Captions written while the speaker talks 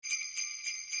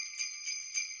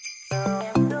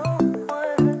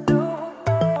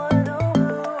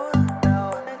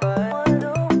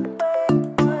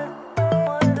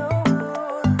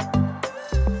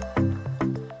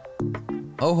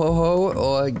ho, ho,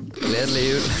 og gledelig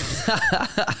jul.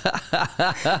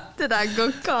 Det der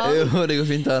går kaldt. Jo, det går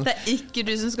fint an. Det ikke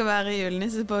du som skal være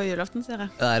julenisse på julaften, ser jeg.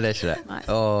 Nei, det ikke det. Nei,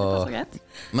 det passer greit.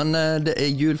 Men det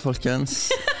jul, folkens.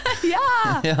 Ja!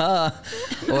 Ja!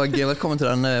 Og velkommen til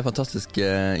denne fantastiske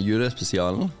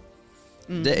julespesialen.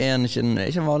 Det ikke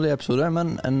en vanlig episode,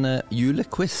 men en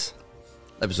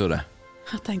julequiz-episode.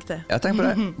 Jeg tenkte. Jeg tenker på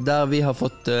det. Der vi har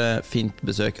fått fint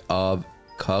besøk av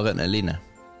Karen Eline.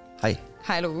 Hei.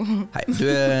 Hallo. Hei. Du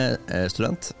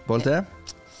student på HLT.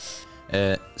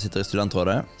 Sitter i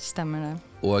studentrådet. Stemmer det.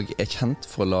 Og kjent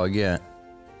for å lage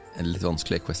litt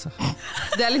vanskelige quizzer.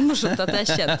 Det litt morsomt at jeg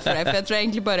kjent for det, for jeg tror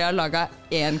egentlig bare jeg har laget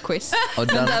én quiz.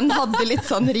 Og men den hadde litt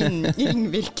sånn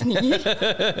ringvirkninger.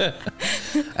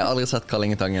 Jeg har aldri sett Karl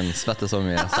Ingetangen svette så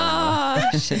mye.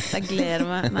 Shit, jeg gleder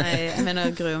meg. Nei, jeg mener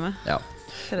jeg gruer meg. Ja.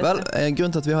 Vel,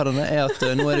 grunnen til at vi har denne at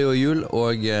nå det jo jul,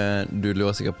 og du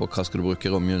lurer sikkert på hva skal du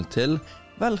bruke romjul til.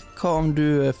 Vel, hva om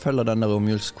du følger denne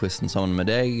romjulsquizen sammen med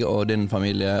deg og din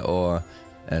familie, og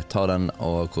tar den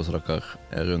og koser dere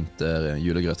rundt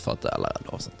julegrøtfatet, eller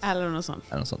noe sånt. Eller noe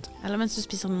sånt. Eller mens du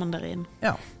spiser en mandarin.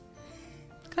 Ja.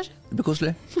 Kanskje. Det blir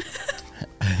koselig.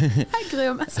 Jeg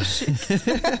gruer meg så sykt. Jeg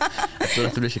tror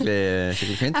dette blir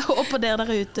skikkelig fint. Jeg håper dere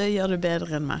der ute gjør det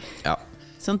bedre enn meg. Ja.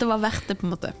 Sånn at det var verdt det på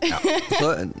en måte. Ja. Så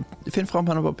finn frem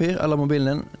penn og papir eller mobilen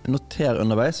din, noter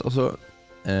underveis, og så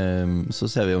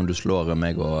ser vi om du slår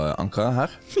meg og Anka her.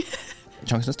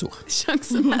 Sjansen stor.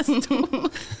 Sjansen stor.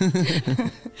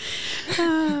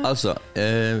 Altså,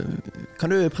 kan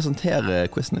du presentere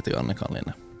quizen litt,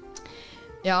 Karoline?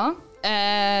 Ja,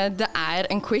 det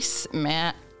en quiz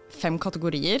med 5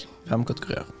 kategorier. 5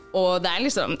 kategorier. Og det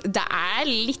liksom, det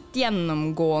litt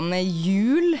gjennomgående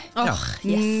jul, yes.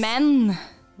 Men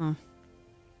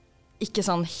ikke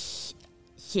sånn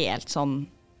helt sånn,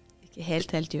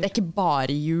 helt jul. det ikke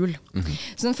bare jul.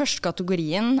 Så den første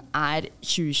kategorien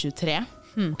 2023.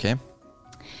 Ok.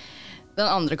 Den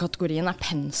andre kategorien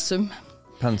pensum.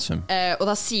 Pensum. Og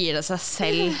da sier det seg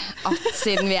selv at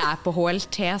siden vi på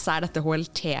HLT, så dette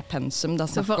HLT-pensum.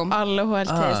 Så for alle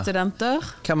HLT-studenter,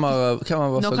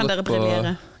 nå kan dere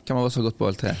briljere. Hvem av oss har gått på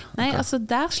HLT? Nei, altså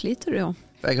der sliter du jo.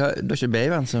 Du har ikke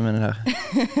BI-pensum inni her?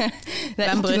 Det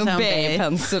ikke noe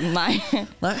BI-pensum, nei.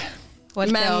 Nei.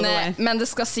 Men det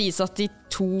skal sies at de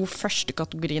 2 første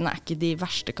kategoriene ikke de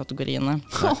verste kategoriene.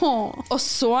 Og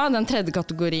så den tredje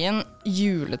kategorien,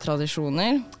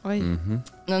 juletradisjoner.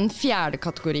 Den fjerde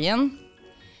kategorien,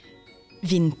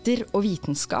 vinter og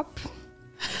vitenskap.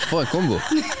 For en kombo.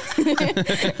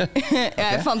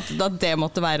 Jeg fant ut at det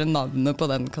måtte være navnet på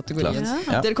den kategorien.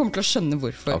 Ja. Dere kommer til å skjønne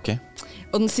hvorfor. Okay.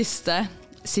 Og den siste,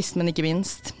 sist men ikke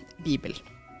minst, Bibel.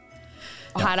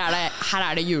 Og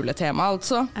her det juletema,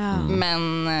 altså.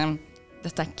 Men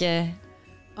dette ikke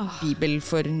Bibel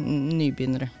for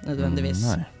nybegynnere, nødvendigvis.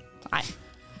 Nei.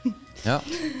 Ja.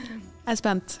 Jeg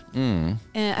spent.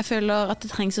 Jeg føler at det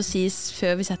trengs å sies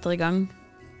før vi setter i gang,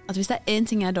 at hvis det en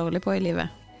ting jeg dårlig på i livet,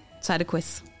 så det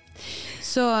quiz.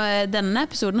 Så denne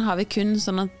episoden har vi kun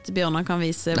sånn at Bjørnar kan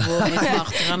vise hvor mye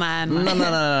smartere han enn meg.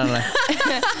 Nei.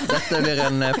 Dette blir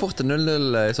fort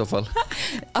 0-0 i så fall.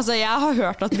 Altså, jeg har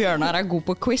hørt at Bjørnar god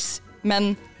på quiz,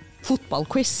 men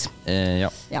fotballquiz. Ja.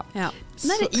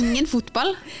 Nei, det ingen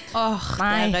fotball.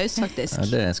 Det raus faktisk. Ja,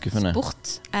 det skuffende.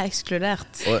 Sport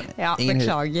ekskludert. Og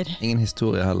beklager. Ingen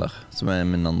historie heller, som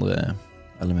min andre,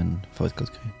 eller min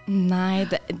favorittkategori. Nei,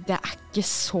 det ikke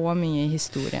så mye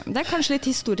historie. Det kanskje litt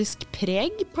historisk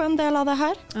preg på en del av det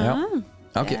her. Ja.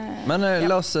 Ok, men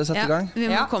la oss sette i gang. Vi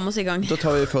må komme oss i gang. Da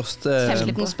tar vi først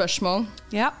 15 spørsmål.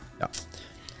 Ja.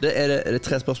 Det det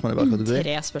 3 spørsmål i hver kategori.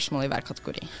 3 spørsmål i hver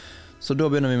kategori. Så da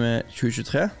begynner vi med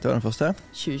 2023. Det var den første.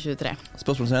 2023.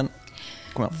 Spørsmål 1.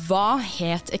 Kom igjen. Hva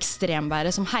het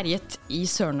ekstremværet som herjet i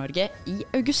Sør-Norge i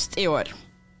august i år?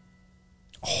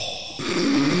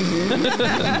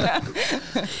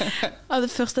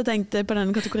 Det første jeg tenkte på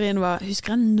denne kategorien var,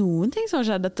 husker jeg noen ting som har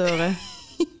skjedd dette året?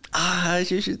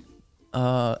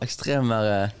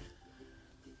 Ekstremværet.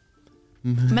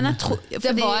 Men jeg tror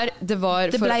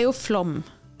det ble jo flom.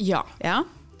 Ja.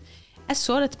 Jeg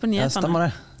så dette på nyhetene. Stemmer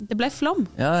det. Det ble flom.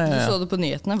 Du så det på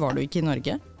nyhetene, var du ikke i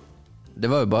Norge? Det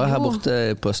var jo bare her borte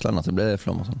på Østlandet at det ble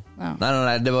flom og sånn.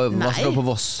 Nei, det var på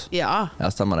Voss. Ja,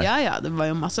 stemmer det. Ja, det var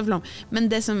jo masse flom. Men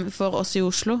det som for oss i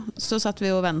Oslo, så satt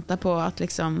vi og ventet på at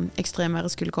liksom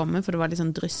ekstremværet skulle komme, for det var litt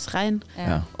sånn dryssregn.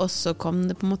 Og så kom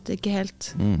det på en måte ikke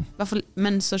helt.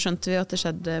 Men så skjønte vi at det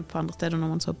skjedde på andre steder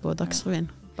når man så på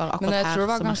Dagsrevyen. Men jeg tror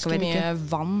det var ganske mye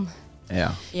vann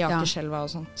i Akerselva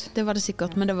og sånt. Det var det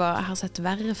sikkert, men jeg har sett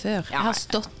verre før. Jeg har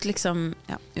stått liksom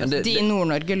de i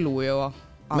Nord-Norge lo jo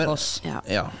av oss.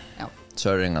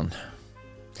 Søringene.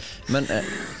 Men,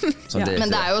 Men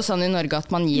det er jo sånn i Norge at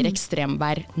man gir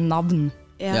ekstremvær navn.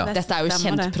 Ja. Dette er jo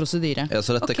kjent prosedyre. Ja,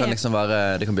 så dette kan liksom være,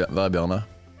 det kan være Bjørnar.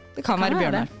 Det kan være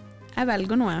Bjørnar. Jeg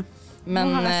velger noe. Men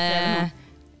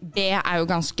B er jo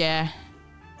ganske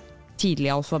tidlig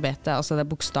i alfabetet, altså det er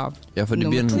bokstav. Ja, for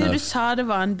Du sa det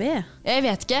var en B. Jeg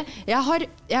vet ikke. Jeg har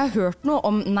hørt noe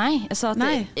om Nei, jeg sa at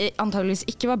det antageligvis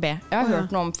ikke var B. Jeg har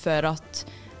hørt noe om før at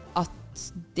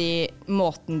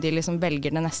måten de liksom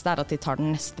velger det neste er at de tar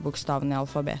den neste bokstaven i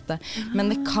alfabetet. Men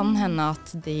det kan hende at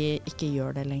de ikke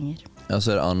gjør det lenger. Ja,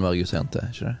 så er det annenhver gudsjente,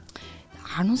 ikke det? Det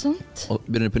er noe sånt. Og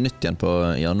begynner de på nytt igjen på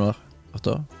januar?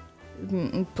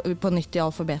 På nytt i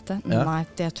alfabetet? Ja. Nei,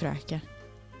 det tror jeg ikke.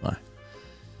 Nei.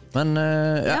 Men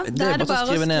det er bare å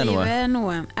skrive ned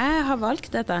noe. Jeg har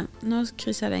valgt dette. Nå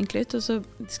krysser jeg det egentlig ut, og så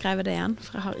skriver jeg det igjen,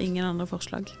 for jeg har ingen andre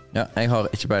forslag. Ja, jeg har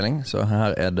ikke peiling, så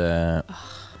her er det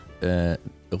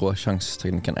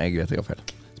råsjansteknikken. Jeg vet jeg har feil.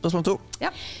 Spørsmål 2.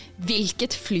 Ja.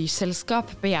 Hvilket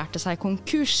flyselskap begjærte seg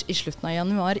konkurs i slutten av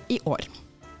januar i år?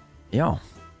 Ja.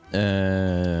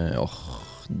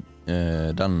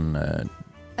 Den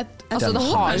altså det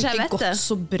har jo ikke gått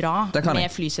så bra med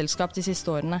flyselskap de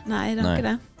siste årene. Nei, det har ikke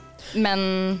det.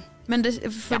 Men det,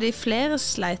 fordi flere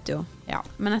sleit jo. Ja.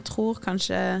 Men jeg tror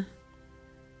kanskje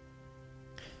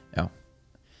Ja.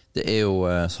 Det er jo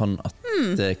sånn at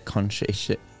det kanskje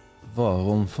ikke var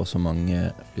rom for så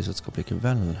mange flyselskap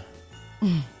likevel.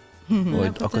 Og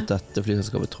akkurat dette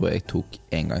flyselskapet tror jeg tok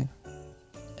en gang.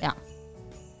 Ja.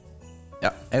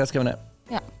 Ja, jeg har skrevet ned.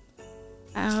 Ja.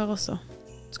 Jeg har også.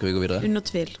 Skal vi gå videre? Under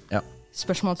tvil. Ja.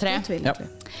 Spørsmål 3. Ja.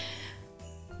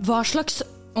 Hva slags,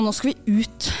 og nå skal vi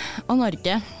ut av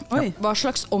Norge. Hva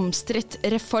slags omstridt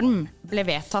reform ble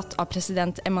vedtatt av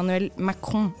president Emmanuel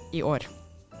Macron i år?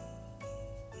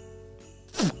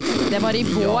 Det var i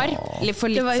vår, for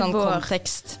litt sånn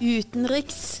kontekst.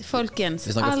 Utenriks, folkens.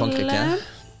 Vi snakker Frankrike.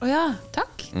 Åja,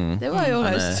 takk. Det var jo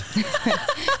raust.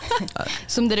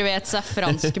 Som dere vet, så er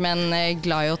franskmenn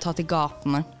glad i å ta til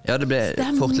gatene. Ja, det ble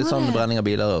fort litt sånn brenning av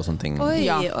biler og sånne ting. Oi.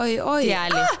 Det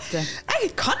er litt... jeg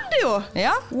kan det jo!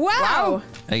 Ja. Wow!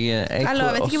 Jeg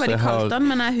vet ikke hva de kalte den,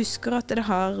 men jeg husker at det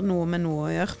har noe med noe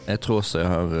å gjøre. Jeg tror også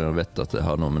jeg vet at det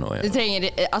har noe med noe å gjøre.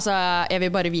 Jeg vil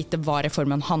bare vite hva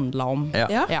reformen handlet om.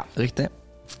 Ja. Riktig.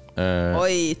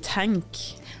 Oi,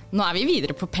 tenk. Nå er vi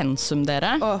videre på pensum,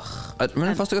 dere.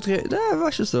 Men første kategori, det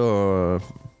var ikke så...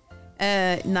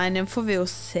 Nei, den får vi jo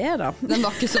se da. Den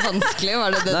var ikke så vanskelig,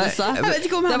 var det du sa? Jeg vet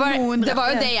ikke om det var jo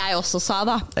det jeg også sa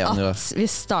da, at vi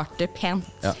starter pent.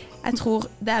 Ja. Jeg tror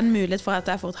det er en mulighet for at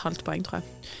jeg får et halvt poeng, tror jeg.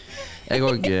 Jeg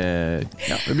også,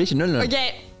 det blir ikke 0-0. Ok,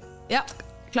 ja,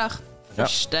 klar.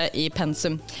 Første i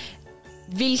pensum.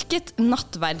 Hvilket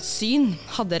nattverdssyn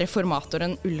hadde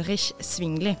reformatoren Ulrich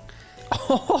Zwingli?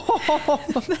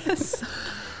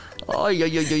 Oi.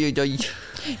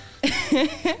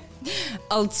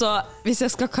 Altså, hvis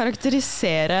jeg skal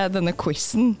karakterisere denne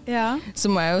quizen, så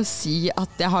må jeg jo si at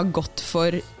jeg har gått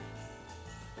for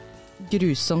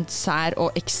grusomt sær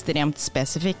og ekstremt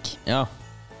spesifikk. Ja.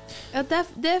 Ja,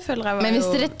 det føler jeg var jo... Men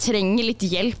hvis dere trenger litt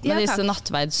hjelp med disse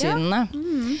nattverdssynene,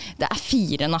 det er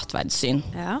 4 nattverdssyn.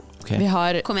 Ja. Okay. Vi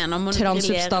har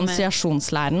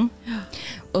transubstansiasjonslæren,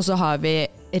 og så har vi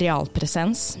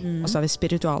realpresens, og så har vi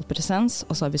spiritualpresens,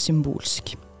 og så har vi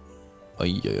symbolsk.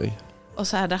 Oi. Og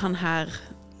så er det han her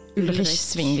Ulrich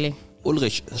Zwingli.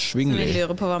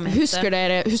 Husker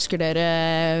dere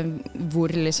hvor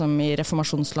liksom i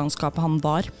reformasjonslandskapet han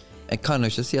var? Jeg kan jo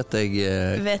ikke si at jeg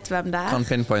vet hvem det er. Kan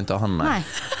pinpointe han.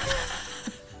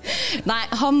 Nei,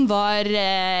 han var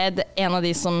en av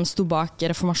de som sto bak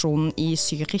reformasjonen i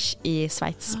Zürich i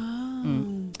Sveits.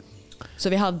 Så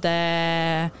vi hadde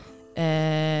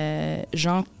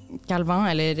Jean Calvin,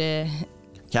 eller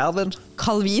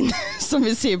Calvin, som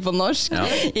vi sier på norsk,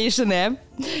 i Genève.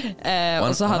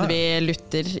 Og så hadde vi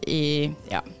Luther i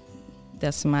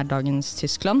det som er dagens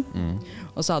Tyskland.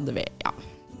 Og så hadde vi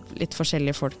litt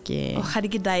forskjellige folk i er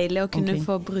det ikke deilig å kunne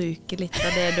få bruke litt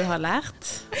av det du har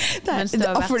lært?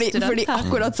 Fordi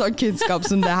akkurat sånn kunnskap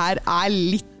som det her er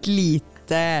litt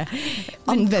lite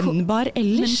anvendbar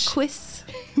ellers.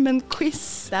 Men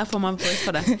quiz. Der får man quiz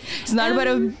for det. Så da er det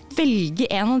bare å velge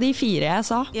en av de 4 jeg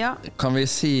sa. Ja. Kan vi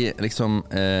si liksom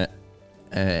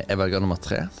jeg velger nummer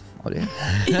 3 av de?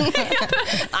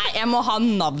 Nei, jeg må ha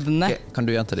navnet. Okay, kan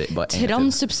du gjenta de?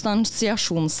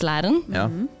 Transubstansiasjonslæren,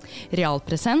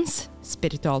 realpresens,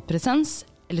 spiritualpresens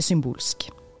eller symbolsk.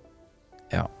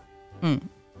 Ja.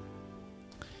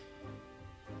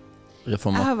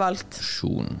 Reformasjon. Jeg har valgt.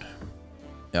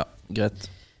 Ja, greit.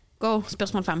 Go,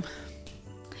 spørsmål 5.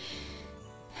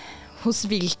 Hos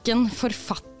hvilken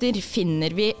forfatter finner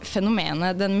vi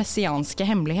fenomenet den messianske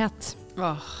hemmelighet?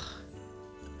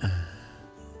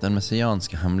 Den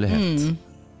messianske hemmelighet.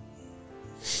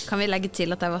 Kan vi legge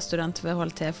til at jeg var student ved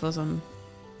HLT for sånn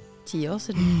 10 år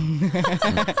siden?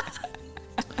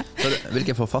 Så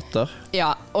hvilken forfatter?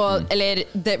 Ja, eller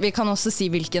vi kan også si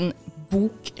hvilken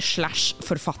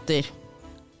bok/forfatter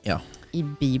i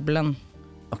Bibelen.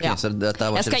 Okay, så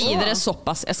dette var jeg skal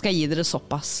gi dere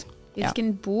såpass.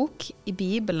 Hvilken bok i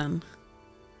Bibelen?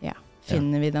 Ja,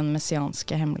 finner vi den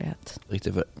messianske hemmelighet.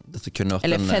 Riktig, for dette kunne vært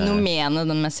eller fenomenet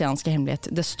den messianske hemmelighet.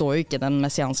 Det står jo ikke den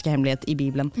messianske hemmelighet i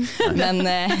Bibelen. Men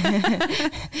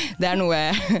det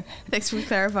noe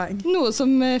noe som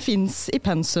finnes i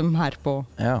pensum her på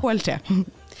HLT.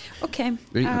 Ok.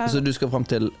 Så du skal frem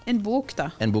til en bok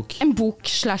da? En bok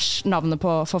 /navnet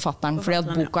på forfatteren, fordi at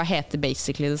boka heter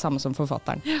basically det samme som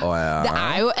forfatteren. Ja.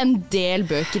 Det jo en del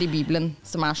bøker i Bibelen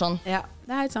som sånn. Ja,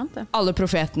 det helt sant det. Alle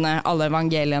profetene, alle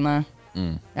evangeliene.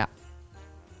 Ja.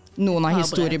 Noen av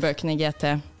historiebøkene i GT.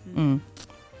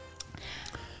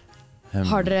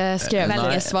 Har dere skrevet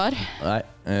velge svar?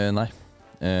 Nei.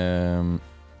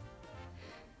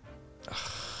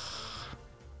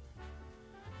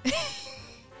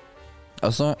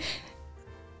 Altså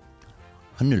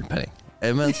har null peiling.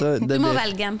 Men så du må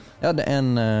velge en. Ja, det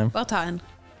en bare ta en.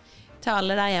 Ta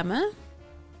alle der hjemme.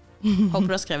 Håper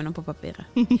du har skrevet noe på papiret.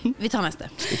 Vi tar neste.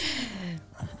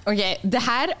 Ok, det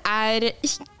her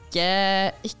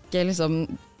ikke liksom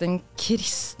den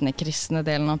kristne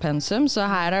delen av pensum, så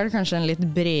her det kanskje en litt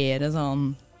bredere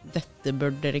sånn dette bør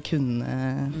dere kunne.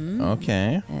 Ok.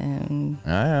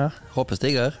 Ja. Håpet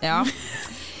stiger. Ja.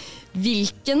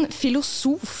 Hvilken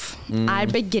filosof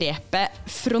begrepet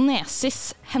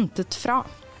fronesis hentet fra?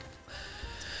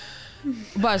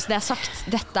 Bare så det sagt,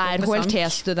 dette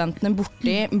HLT-studentene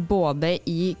borti både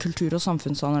i kultur- og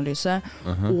samfunnsanalyse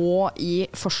og i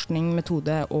forskning,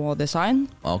 metode og design.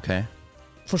 Ok.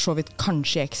 For så vidt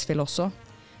kanskje i X-Fil også.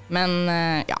 Men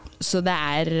ja, så det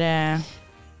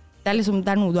liksom,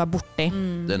 det noe du borti.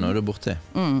 Det noe du borti.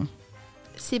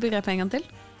 Si begrepet en gang til.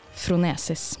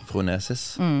 Fronesis.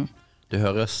 Fronesis. Det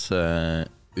høres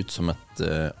ut som et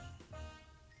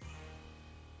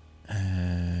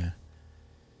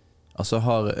altså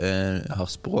har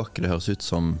språket det høres ut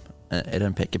som det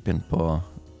en pekepinn på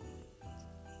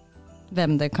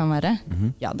hvem det kan være?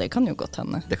 Ja, det kan jo godt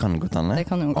hende. Det kan godt hende? Det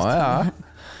kan jo godt hende.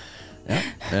 Ja.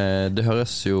 Det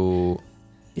høres jo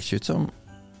ikke ut som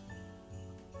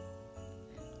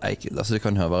altså det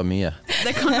kan jo være mye.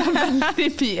 Det kan være veldig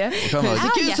mye. Det kan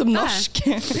være ikke ut som norsk.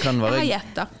 Det kan være... Jeg har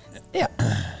gjettet. Ja.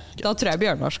 Da tror jeg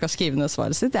Bjørnar skal skrive ned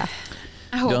svaret sitt,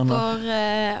 Jeg håper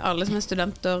alle som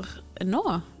studenter nå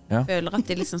føler at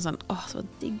de liksom sånn, så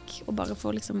digg å bare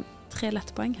få liksom 3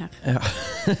 lette poeng her. Ja.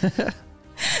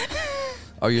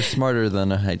 Are you smarter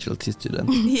than a HLT-student?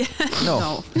 Yeah.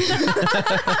 No.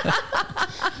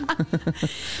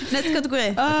 Neste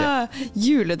kategori.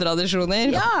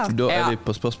 Juletradisjoner. Ja. Da vi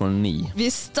på spørsmål 9.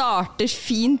 Vi starter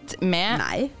fint med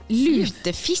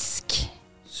lutefisk.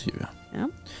 7.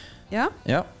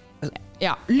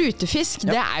 Ja, lutefisk,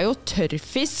 det jo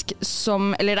tørrfisk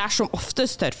som, eller det som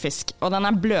oftest tørrfisk, og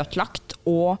den bløtlagt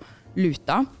og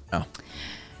luta. Ja.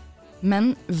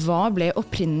 Men hva ble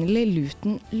opprinnelig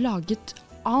luten laget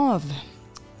av?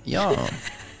 Ja.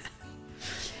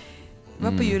 Jeg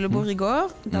var på julebord i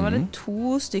går. Da var det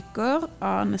 2 stykker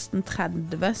av nesten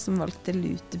 30 som valgte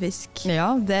lutefisk.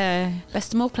 Ja,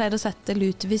 bestemor pleide å sette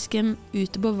lutefisken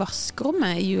ute på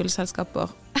vaskerommet i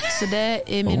juleselskaper. Så det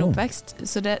min oppvekst.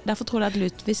 Så derfor tror jeg at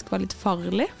lutefisk var litt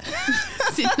farlig,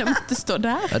 siden jeg måtte stå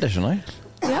der. Ja, det skjønner jeg.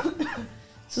 Ja.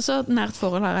 Så nært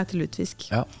forhold har jeg til lutefisk.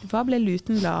 Ja. Hva ble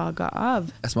luten laget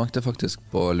av? Jeg smakte faktisk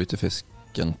på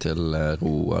lutefisken til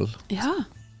Roald. Ja.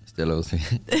 Stille å si.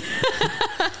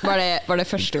 Var det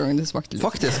første gang du smakte lutefisk?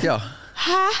 Faktisk, ja.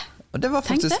 Hæ? Og det var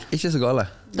faktisk ikke så gale.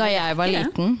 Da jeg var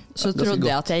liten, så trodde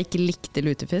jeg at jeg ikke likte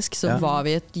lutefisk. Så var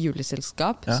vi i et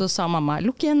juleselskap, så sa mamma,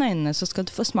 lukk igjen øynene, så skal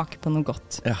du få smake på noe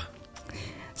godt. Ja.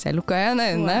 Så jeg lukket igjen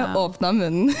øynene, åpnet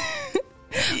munnen,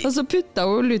 og så puttet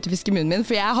hun lutefisk i munnen min,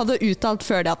 for jeg hadde uttalt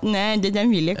før det at nei, den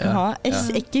vil jeg ikke ha,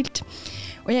 ekkelt.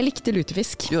 Og jeg likte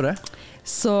lutefisk. Gjorde det?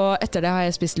 Så etter det har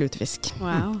jeg spist lutefisk.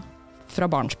 Wow. Fra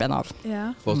barnsben av.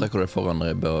 Ja. Foretrekker du det foran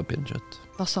ribbe og pinnekjøtt?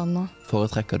 Hva sa han nå?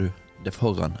 Foretrekker du det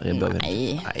foran ribbe og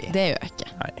pinnekjøtt? Nei, det gjør jeg ikke.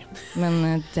 Nei. Men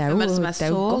det jo, men som det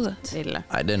jo godt. Ville.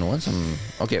 Nei, det noen som...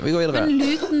 Ok, vi går videre. Men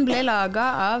luten ble laget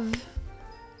av...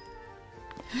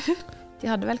 De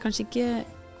hadde vel kanskje ikke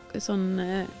sånn...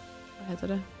 Hva heter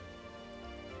det?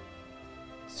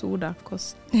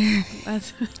 Sodakost.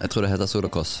 Jeg tror det heter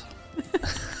sodakoss.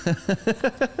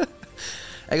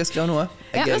 Jeg har skrevet noe.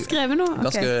 Jeg har skrevet noe.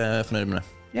 Ganske fornøyd med det.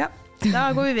 Ja,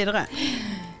 da går vi videre.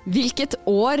 Hvilket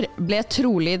år ble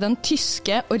trolig den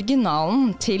tyske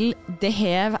originalen til Det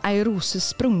hev ei rose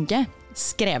sprunge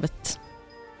skrevet?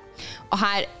 Og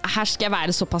her skal jeg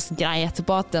være såpass grei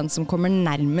etterpå at den som kommer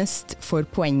nærmest får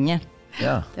poenget.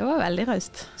 Ja. Det var veldig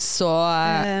raust. Så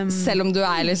selv om du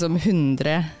liksom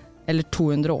 100 eller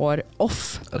 200 år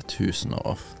off. Eller 1000 år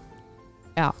off.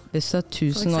 Ja, hvis du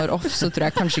 1000 år off, så tror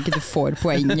jeg kanskje ikke du får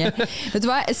poenget. Vet du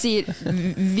hva, jeg sier,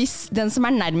 hvis den som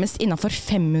nærmest innenfor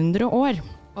 500 år.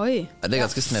 Oi. Det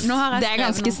ganske snilt. Det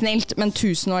ganske snilt, men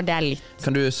 1000 år, det litt.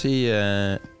 Kan du si,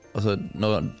 altså,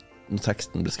 når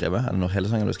teksten ble skrevet, eller når hele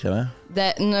sangen ble skrevet?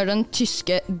 Når den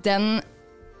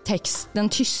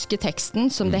tyske teksten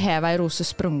som Det hev ei rose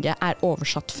sprunge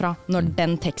oversatt fra når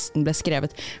den teksten ble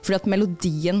skrevet. Fordi at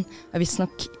melodien visst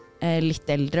nok litt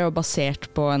eldre og basert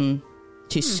på en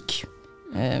tysk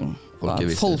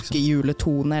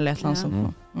folkejuletone eller et eller annet sånt.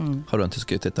 Har du den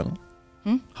tyske titelen?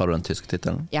 Har du den tyske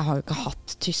titelen? Jeg har jo ikke hatt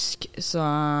tysk, så...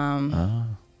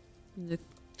 Det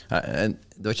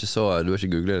var ikke så... Du var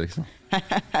ikke googlet, liksom?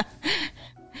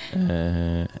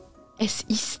 Es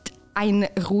ist ein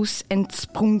Ros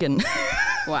entsprungen.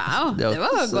 Wow, det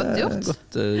var godt gjort.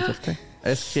 Godt gjort,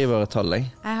 jeg skriver et tall, jeg.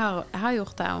 Jeg har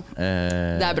gjort det også.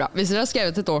 Det bra. Hvis dere har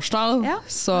skrevet et årstall,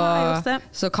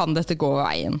 så kan dette gå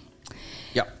veien.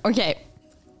 Ja. Ok.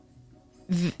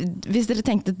 Hvis dere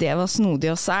tenkte det var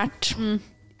snodig og sært.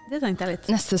 Det tenkte jeg litt.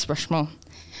 Neste spørsmål.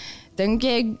 Den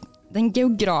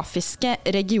geografiske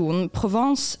regionen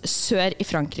Provence sør i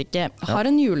Frankrike har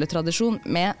en juletradisjon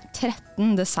med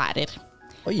 13 desserter.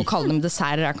 Å kalle dem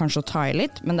desserter kanskje å ta i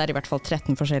litt, men det i hvert fall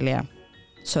 13 forskjellige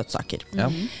søtsaker.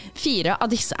 4 av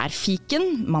disse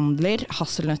fiken, mandler,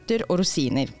 hasselnøtter og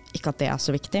rosiner. Ikke at det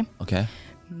så viktig. Okay.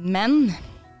 Men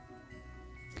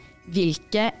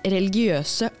hvilke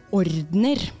religiøse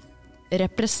ordener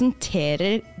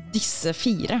representerer disse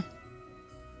 4?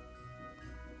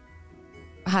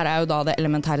 Her jo da det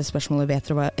elementære spørsmålet, vet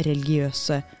dere hva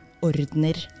religiøse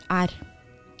ordener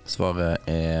Svaret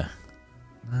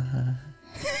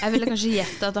Jeg ville kanskje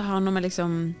gjette at det har noe med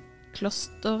liksom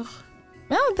kloster.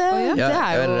 Ja, det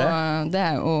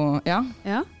jo ja.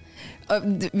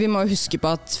 Vi må huske på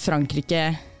at Frankrike,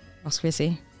 hva skal vi si,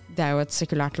 det jo et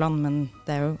sekulært land, men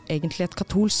det jo egentlig et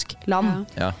katolsk land.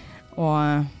 Ja. Og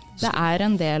det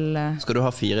en del... Skal du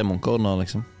ha 4 munkeordner,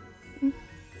 liksom?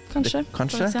 Kanskje.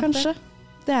 Kanskje.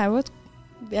 Det jo et,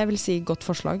 jeg vil si, godt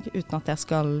forslag, uten at jeg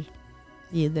skal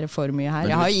gi dere for mye her.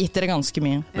 Jeg har gitt dere ganske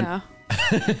mye.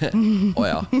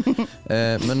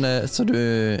 Men så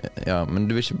men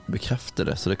du vil ikke bekrefte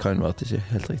det, så det kan jo være at det ikke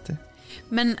helt riktig.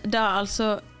 Men da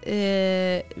altså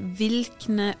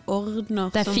hvilke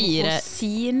ordner som 4.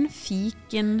 rosin,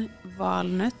 fiken,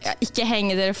 valnøtt? Ikke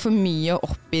henge dere for mye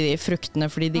opp i de fruktene,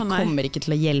 fordi de kommer ikke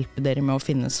til å hjelpe dere med å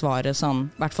finne svaret sånn,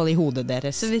 i hvert fall i hodet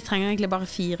deres. Så vi trenger egentlig bare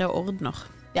 4 ordner.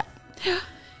 Ja.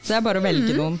 Så det bare å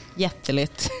velge noen, gjette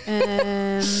litt.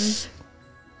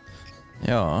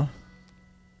 Ja.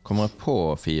 Kommer jeg på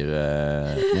 4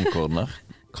 munkeordner?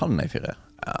 Kan jeg 4?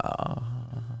 Ja.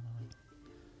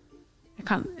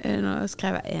 Nå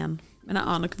skrev jeg 1, men jeg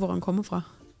aner ikke hvor han kommer fra.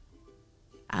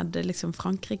 Det liksom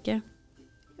Frankrike?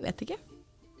 Jeg vet ikke.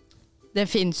 Det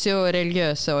finnes jo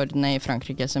religiøse ordener i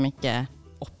Frankrike som ikke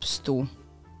oppstod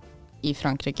i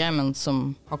Frankrike, men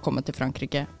som har kommet til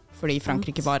Frankrike fordi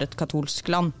Frankrike var et katolsk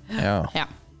land. Ja.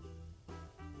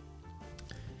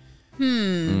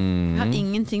 Jeg har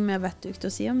ingenting mer vettugt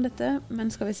å si om dette, men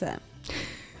skal vi se.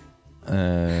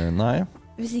 Nei.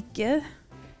 Hvis ikke...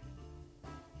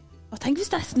 Tenk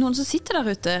hvis det noen som sitter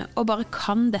der ute og bare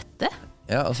kan dette.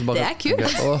 Ja, altså bare, det kult.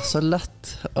 Så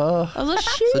lett.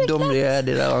 Så dum de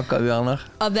de der ankabjørner.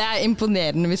 Ja, det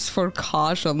imponerende hvis folk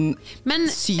har sånn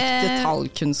sykt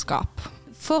detaljkunnskap.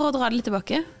 For å dra det litt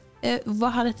tilbake, hva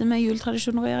har dette med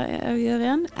juletradisjoner å gjøre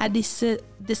igjen? Disse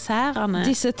dessertene?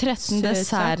 Disse 13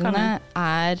 dessertene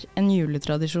en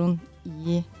juletradisjon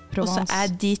i Provence. Og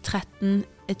så de 13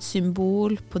 et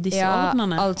symbol på disse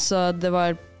ordnene? Ja, altså det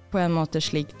var på en måte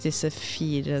slik disse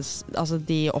 4, altså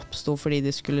de oppstod fordi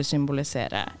de skulle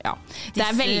symbolisere, Det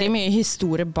veldig mye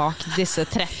historie bak disse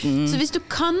 13. Så hvis du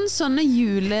kan sånne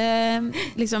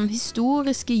liksom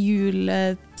historiske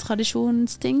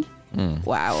juletradisjonsting,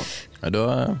 wow.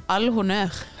 All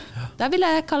honnør. Da vil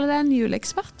jeg kalle det en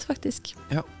juleekspert, faktisk.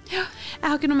 Ja. Jeg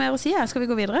har ikke noe mer å si her. Skal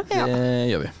vi gå videre? Det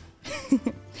gjør vi.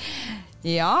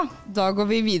 Ja, da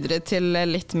går vi videre til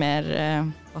litt mer,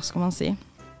 hva skal man si?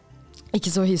 Ikke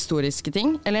så historiske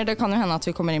ting, eller det kan jo hende at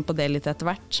vi kommer inn på det litt etter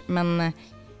hvert, men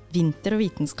vinter og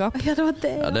vitenskap. Ja, det var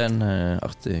det. Ja, det en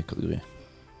artig kategori.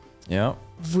 Ja.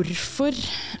 Hvorfor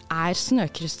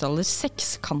snøkrystaller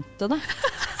sekskantede?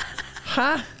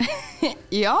 Hæ?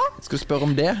 Ja. Skal du spørre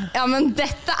om det? Ja, men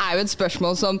dette er jo et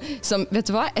spørsmål som vet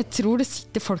du hva? Jeg tror det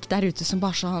sitter folk der ute som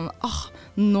bare sånn,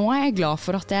 nå er jeg glad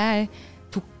for at jeg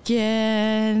tok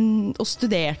og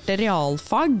studerte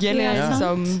realfag, eller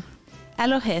liksom.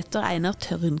 Eller heter Einar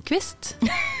Tørnquist.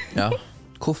 Ja.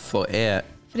 Hvorfor er...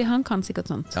 Fordi han kan sikkert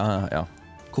sånt. Ja.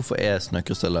 Hvorfor er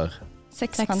snøkrystaller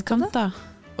sekskanter?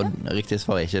 Og riktig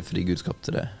svar er ikke fordi Gud skapte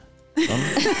det. Sånn.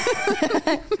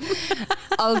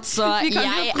 Altså, jeg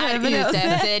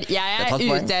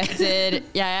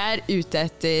er ute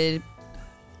etter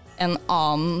en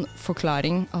annen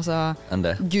forklaring. Altså, enn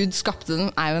det. Gud skapte den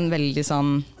er jo en veldig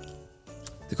sånn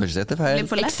Du kan ikke si det feil.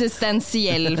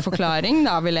 Eksistensiell forklaring,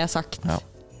 da, vil jeg sagt. Ja.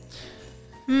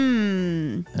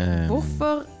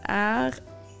 Hvorfor er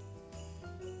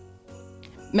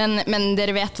Men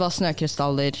dere vet hva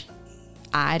snøkrystaller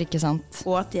er, ikke sant?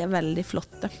 Og at de er veldig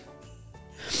flotte.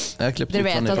 Jeg har klippet ut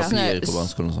sånn i papir på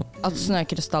barneskolen og sånn. At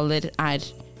snøkrystaller er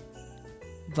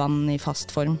vann i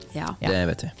fast form. Ja. Det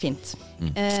vet jeg. Fint.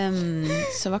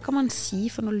 Så hva kan man si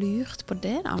for noe lurt på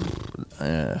det da?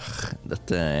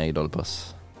 Dette er jeg dårlig på.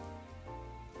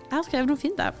 Jeg har skrevet noe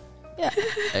fint der. Ja.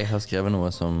 Jeg har skrevet noe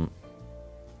som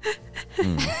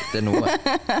det er noe.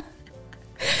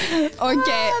 Ok.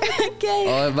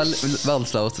 Og verdens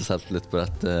laveste selvtillit på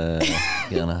dette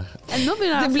greiene her. Nå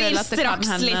begynner jeg Det å blir føle at det kan straks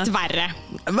hende. litt verre.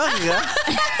 Verre?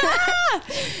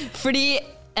 Fordi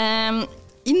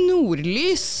i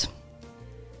nordlys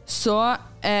så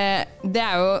det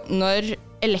er jo når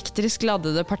elektrisk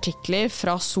laddede partikler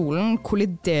fra solen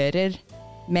kolliderer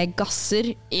med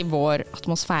gasser i vår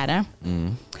atmosfære.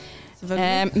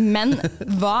 Men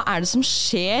hva er det som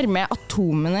skjer med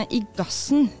atomene i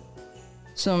gassen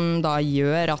som da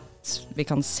gjør at vi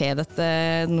kan se dette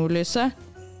nordlyset?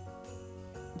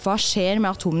 Hva skjer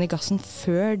med atomene i gassen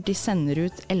før de sender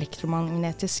ut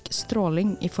elektromagnetisk stråling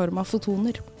i form av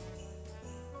fotoner?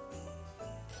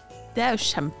 Det er jo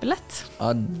kjempelett.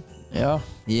 Ja,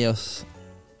 gi oss.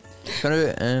 Kan du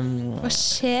Hva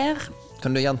skjer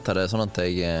Kan du gjenta det sånn at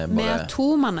jeg bare med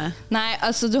atomene? Nei,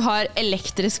 altså du har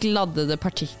elektrisk laddede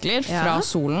partikler fra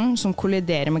solen som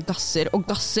kolliderer med gasser, og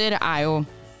gasser er jo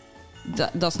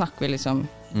da snakker vi liksom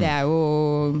det er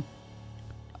jo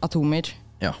atomer.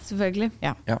 Ja. Selvfølgelig.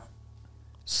 Ja.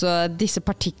 Så disse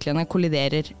partiklene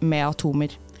kolliderer med atomer.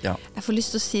 Ja. Jeg får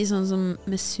lyst til å si sånn som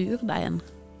med surdeigen.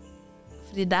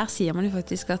 Fordi der sier man jo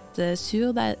faktisk at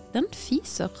surdeig, den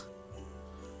fiser.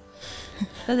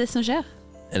 Det er det som skjer.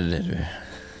 Er det det du vil ha?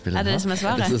 Er det det som er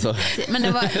svaret? Men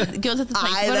det var, grunnen til at jeg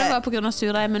tenkte på det var på grunn av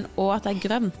surdeig, men også at det er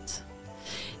grønt.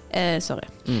 Sorry.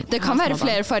 Det kan være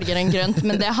flere farger enn grønt,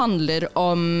 men det handler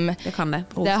om det kan det.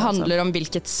 Rosa, det handler om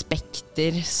hvilket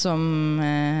spekter som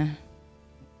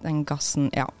den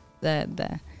gassen,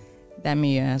 det er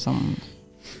mye sånn,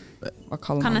 hva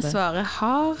kaller kan man jeg det? svare,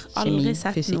 har aldri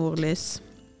sett fysikk. nordlys.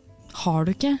 Har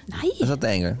du ikke? Nei. Jeg har sett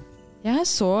det en gang. Jeg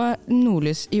så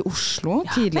nordlys i Oslo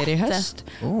tidligere i høst.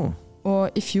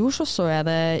 Og i fjor så jeg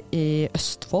det i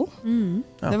Østfold.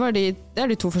 Ja. Det er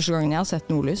de 2 første gangene jeg har sett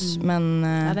nordlys, men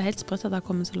Ja, det er helt sprøtt at det har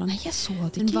kommet så langt. nei, jeg så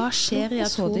det ikke. Men hva skjer i Jeg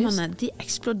så det. atomene? De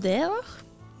eksploderer.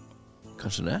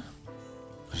 Kanskje det?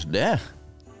 Kanskje det?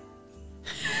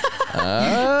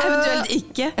 Eventuelt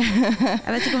ikke. Jeg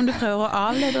vet ikke om du prøver å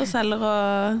avlede oss eller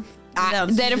å... Nei,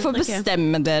 dere får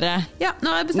bestemme dere. Ja, nå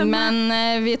har jeg bestemt meg.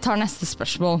 Men vi tar neste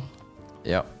spørsmål.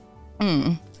 Ja.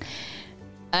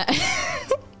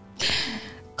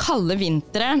 Kalde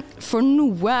vintre får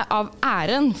noe av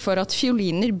æren for at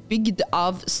fioliner bygd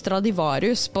av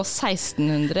Stradivarius på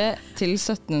 1600- til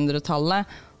 1700-tallet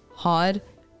har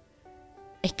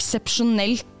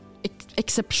eksepsjonell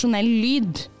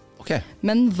lyd. Ok.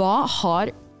 Men hva har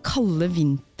kalde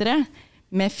vintre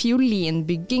med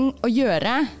fiolinbygging å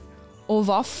gjøre? Og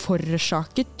hva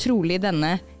forårsaket trolig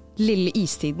denne lille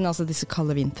istiden, altså disse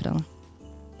kalde vintrene?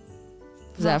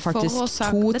 Det er faktisk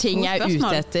 2 ting jeg er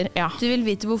ute etter. Ja. Du vil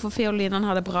vite hvorfor fiolinene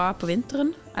har det bra på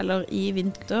vinteren, eller i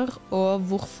vinter, og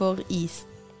hvorfor is.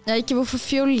 Ja, ikke hvorfor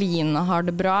fiolinene har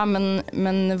det bra,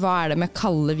 men hva er det med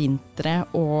kalde vintre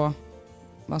og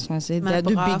hva skal jeg si, det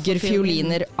du bygger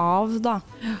fioliner av da,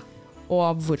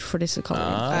 og hvorfor disse kalde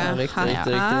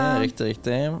vintre. Riktig.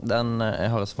 Jeg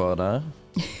har et svar der.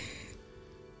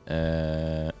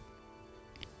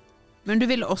 Men du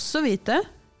vil også vite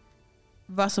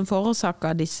hva som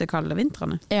forårsaker disse kalde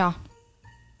vintrene? Ja.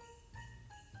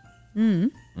 Ja,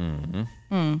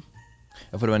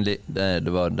 for det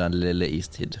var den lille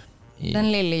istid.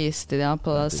 Den lille istiden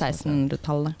på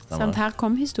 1600-tallet. Sant, her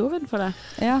kom historien for deg.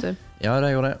 Ja. Ja,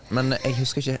 det gjorde det. Men jeg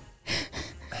husker ikke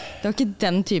Det var ikke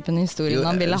den typen historien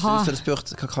han ville ha. Hvis du hadde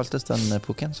spurt hva kaltes den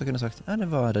epoken, så kunne jeg sagt, ja, det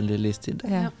var den lille istid.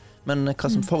 Ja. Men hva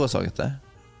som forårsaket det?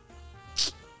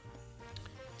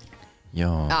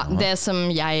 Ja, det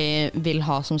som jeg vil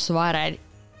ha som svar er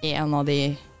en av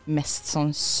de mest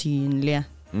sannsynlige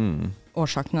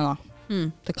årsakene da.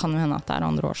 Det kan jo hende at det er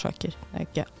andre årsaker. Det er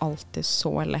ikke alltid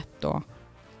så lett å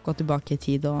gå tilbake i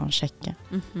tid og sjekke.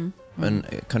 Men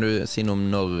kan du si noe om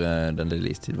når den lille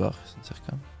istid var, sånn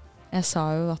cirka? Jeg sa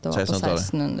jo at det var på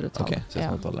 1600-tallet. Ok,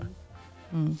 1600-tallet.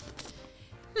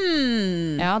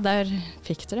 Ja, der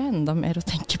fikk dere enda mer å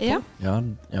tenke på. Ja.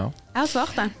 Jeg har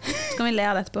svart det. Så kan vi le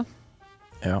av det etterpå.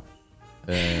 Ja.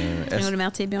 Trenger du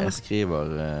mer tid, Bjørn? Jeg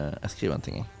skriver en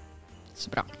ting.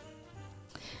 Så bra.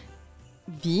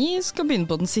 Vi skal begynne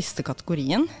på den siste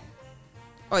kategorien.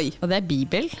 Oi. Og det er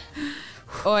Bibel.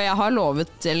 Og jeg har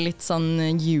lovet litt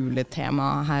sånn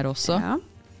juletema her også. Ja.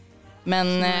 Men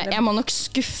jeg må nok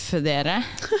skuffe dere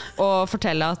og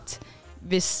fortelle at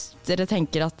hvis dere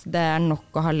tenker at det er nok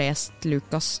å ha lest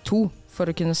Lukas 2 for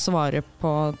å kunne svare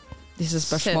på disse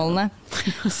spørsmålene,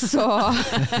 så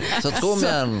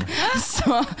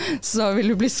vil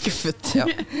du bli skuffet.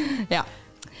 Ja.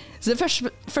 Så det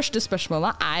første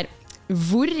spørsmålet er: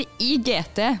 hvor i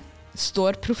GT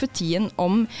står profetien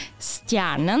om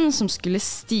stjernen som skulle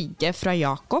stige fra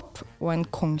Jakob og en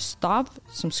kongsstav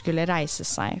som skulle reise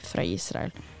seg fra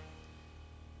Israel?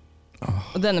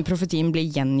 Og denne profetien blir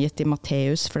gjengitt i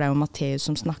Matteus, for det er jo Matteus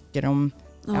som snakker om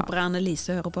håper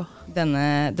Annelise hører på.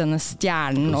 Denne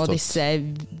stjernen og disse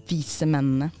vise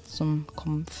mennene som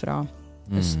kom fra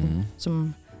Østen,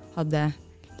 som hadde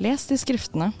lest i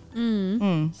skriftene.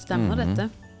 Stemmer dette.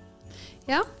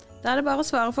 Ja, da er det bare å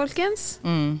svare, folkens.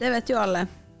 Det vet jo alle.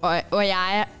 Og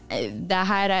her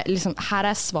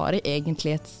er svaret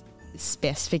egentlig et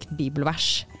spesifikt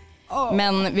bibelvers.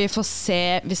 Men vi får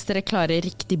se, hvis dere klarer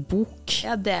riktig bok,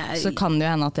 så kan det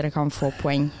jo hende at dere kan få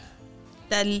poeng.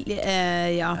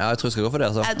 Ja, jeg tror jeg skal gå for det,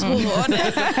 altså. Jeg tror også det.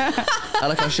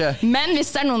 Eller kanskje. Men hvis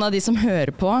det er noen av de som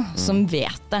hører på, som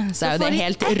vet det, så er jo det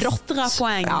helt rått.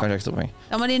 Poeng. Ja. Kanskje ekstra poeng.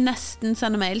 Da må de nesten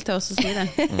sende mail til oss og si det.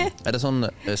 Er det sånn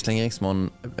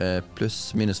slingringsmonn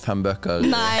pluss minus 5 bøker?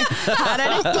 Nei, her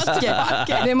er det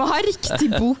ikke. Vi må ha riktig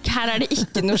bok. Her er det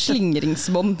ikke noe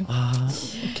slingringsmonn.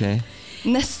 Ok.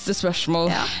 Neste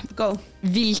spørsmål. Ja, go.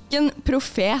 Hvilken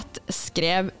profet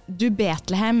skrev «Du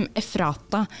Betlehem,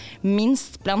 Efrata,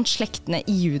 minst blant slektene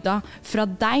i Juda, fra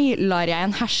deg lar jeg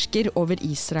en hersker over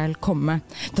Israel komme»?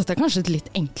 Dette er kanskje et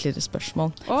litt enklere spørsmål.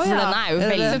 For den er jo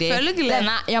veldig...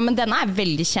 Den er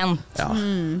veldig kjent. Ja.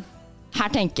 Her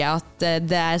tenker jeg at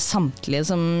det er samtlige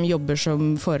som jobber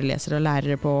som forelesere og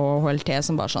lærere på HLT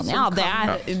som bare sånn,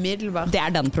 det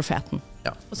er den profeten.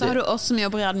 Ja. Og så har du oss som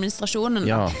jobber i administrasjonen.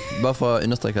 Ja, bare for å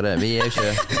understreke det. Vi er ikke...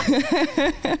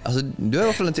 Altså, du har i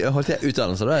hvert fall en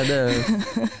HLT-utdannelse, da.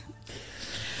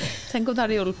 Tenk om du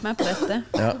hadde hjulpet meg på dette.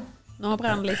 Ja. Nå håper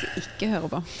jeg Annelise ikke hører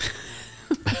på.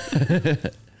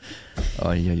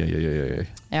 Oi.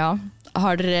 Ja,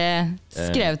 har dere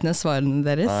skrevet ned svarene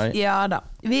deres? Nei. Ja da.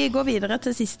 Vi går videre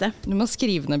til siste. Du må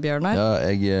skrive ned, Bjørnar. Ja,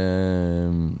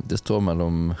 det står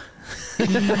mellom...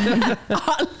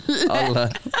 Alle.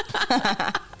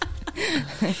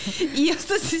 Gi oss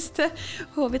det siste.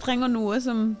 Vi trenger noe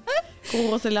som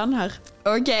går oss i land her.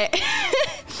 Ok. Jeg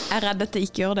er redd at det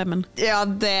ikke gjør det, men... Ja,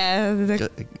 det...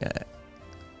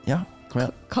 Ja, kom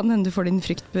igjen. Kan hende du får din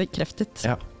frykt bekreftet.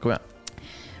 Ja, kom igjen.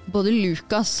 Både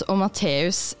Lukas og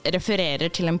Matteus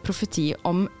refererer til en profeti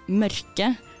om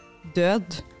mørke,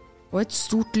 død og et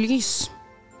stort lys.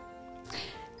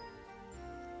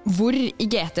 Hvor i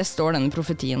GT står denne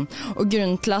profetien? Og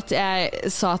grunnen til at jeg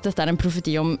sa at dette er en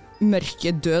profeti om mørke,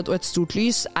 død og et stort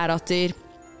lys, er at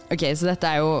ok, så dette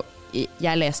er jo...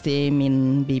 Jeg leste i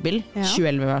min bibel,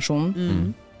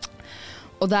 2011-versjonen.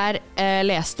 Og der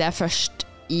leste jeg først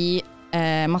i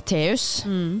Matteus,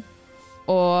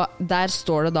 og der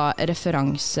står det da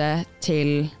referanse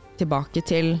tilbake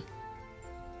til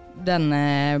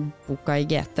denne boka i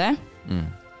GT.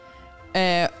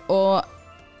 Og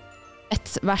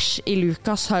et vers i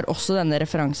Lukas har også denne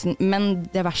referansen, men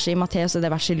det verset i Matteus og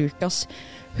det verset i Lukas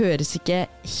høres ikke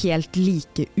helt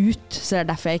like ut, så det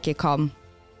er derfor jeg ikke kan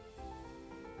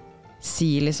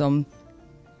si liksom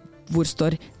hvor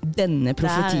står denne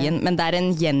profetien, men det er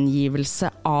en gjengivelse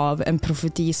av en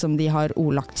profeti som de har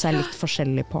ordlagt seg litt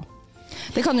forskjellig på.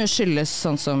 Det kan jo skyldes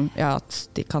sånn som at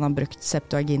de kan ha brukt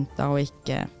Septuaginta og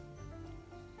ikke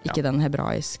den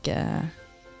hebraiske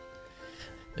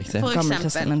Riktig. For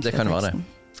eksempel. Det kan være det.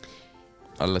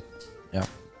 Alle, ja.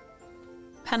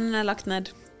 Pennen er lagt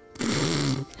ned.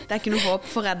 Det er ikke noe håp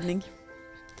for redning.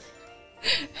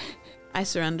 I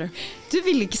surrender. Du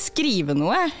vil ikke skrive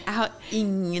noe? Jeg har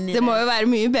ingen idé. Det må jo være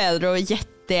mye bedre å gjette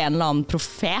en eller annen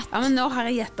profet. Ja, men nå har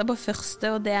jeg gjettet på første,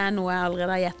 og det er noe jeg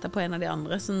allerede har gjettet på en av de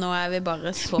andre, så nå er vi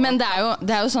bare så... Men det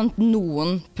er jo sånn at noen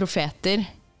profeter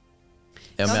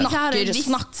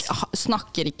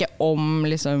snakker ikke om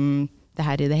liksom det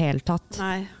her i det hele tatt.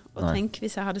 Nei, og tenk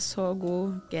hvis jeg hadde så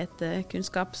god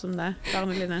GT-kunnskap som det,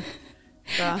 Karoline.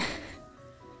 Da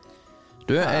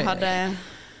hadde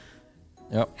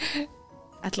ja.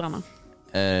 Et eller annet.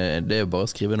 Det er jo bare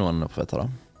å skrive noen profeter da.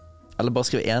 Eller bare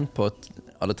skrive en på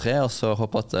alle tre, og så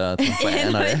håpe at jeg treffer på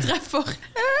en av de. Jeg treffer.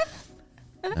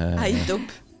 Heit opp.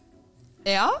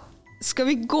 Ja, skal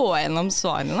vi gå gjennom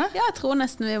svarene? Ja, jeg tror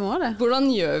nesten vi må det.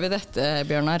 Hvordan gjør vi dette,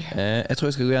 Bjørnar? Jeg tror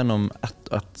vi skal gå gjennom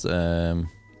ett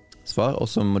svar, og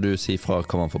så må du si fra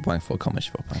hva man får poeng for, og hva man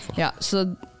ikke får poeng for. Ja, så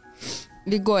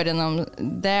vi går gjennom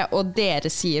det, og dere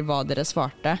sier hva dere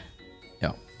svarte.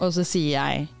 Ja. Og så sier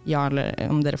jeg ja, eller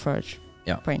om dere får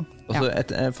poeng. Og så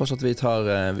fortsatt vi tar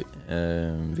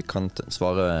vi kan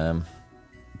svare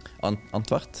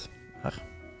antvert her.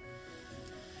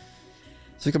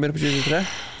 Så vi kan begynne på 2023.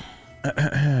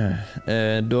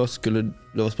 Da skulle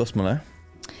det være spørsmålet.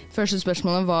 Første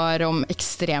spørsmålet var om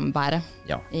ekstremværet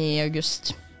i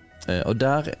august. Og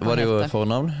der var det jo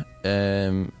fornavn.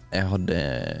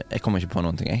 Jeg kom ikke på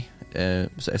noen ting,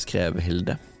 så jeg skrev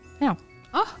Hilde. Ja.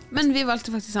 Men vi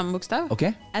valgte faktisk samme bokstav.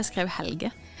 Okay. Jeg skrev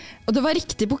Helge. Og det var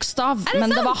riktig bokstav, men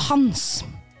det var Hans.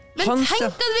 Men tenk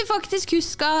at vi faktisk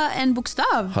husket en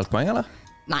bokstav. Halvt poeng, eller?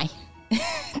 Nei.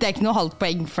 Det er ikke noe halvt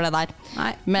poeng for det der.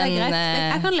 Nei, men, det er greit.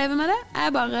 Jeg kan leve med det. Jeg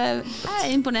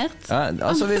er imponert. Ja,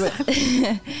 altså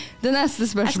det neste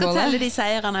spørsmålet. Jeg skal telle de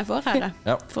seirene jeg får her,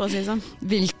 for å si sånn.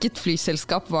 Hvilket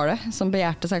flyselskap var det som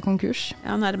begjærte seg konkurs?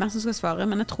 Ja, nå er det meg som skal svare,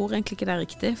 men jeg tror egentlig ikke det er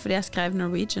riktig, fordi jeg skrev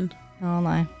Norwegian.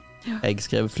 Nei. Jeg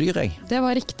skrev Flyr, jeg. Det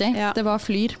var riktig. Det var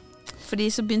Flyr. Fordi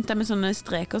så begynte jeg med sånne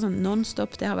streker, sånn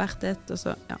non-stop, det har vært et, og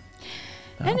så,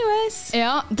 Anyways.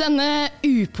 Ja, denne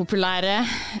upopulære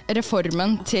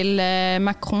reformen til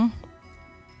Macron.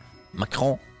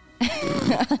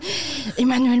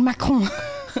 Emmanuel Macron.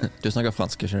 Du snakker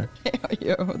fransk, ikke du? Ja,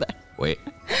 gjør det. Oui.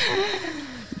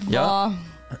 Ja.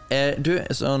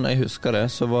 Sånn jeg husker det,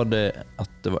 så var det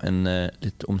at det var en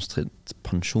litt omstridt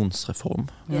pensjonsreform.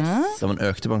 Yes. Da man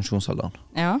økte pensjonsalderen.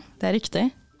 Ja, det er riktig.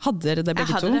 Hadde dere det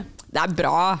begge to? Det er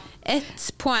bra. 1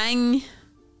 poeng.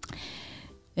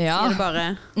 Ja,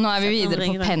 nå er vi videre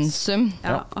på pensum.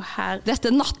 Ja, og her...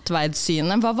 Dette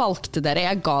nattverdsynet, hva valgte dere?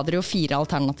 Jeg ga dere jo 4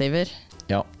 alternativer.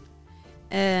 Ja.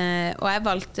 Og jeg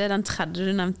valgte den tredje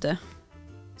du nevnte,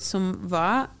 som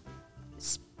var...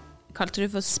 Kalte du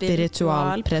for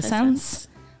spiritual presens?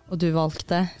 Og du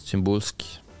valgte? Symbolsk.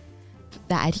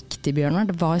 Det er riktig, Bjørnar.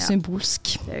 Det var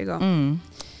symbolsk. Det går.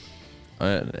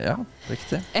 Ja,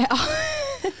 riktig. Ja.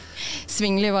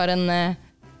 Zwingli var en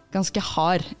ganske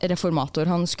hard reformator.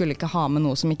 Han skulle ikke ha med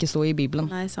noe som ikke stod i Bibelen.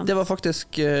 Nei, sant. Det var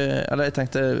faktisk, eller jeg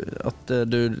tenkte at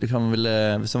du liksom ville,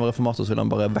 hvis han var reformator, så ville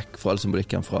han bare vekk fra all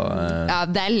symbolikken fra... Ja,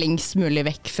 det er lengst mulig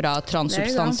vekk fra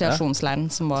transubstansiasjonslæren,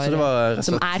 som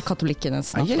er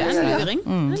katolikkenes snakker. Det er en luring.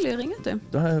 En luring, vet du.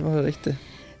 Det var riktig.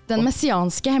 Den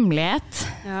messianske hemmelighet.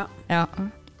 Ja.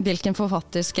 Hvilken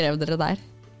forfatter skrev dere der?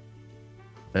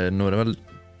 Nå er det vel...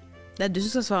 Det er du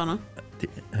som skal svare nå.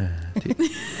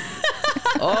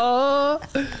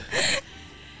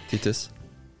 Titus.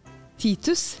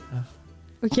 Titus? Ja.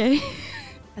 Ok.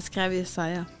 Jeg skrev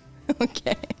Jesaja. Ok.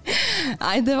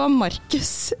 Nei, det var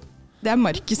Markus. Det er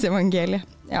Markus evangeliet.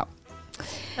 Ja.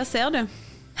 Der ser du.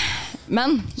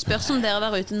 Men spørs om dere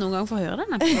der ute noen gang får høre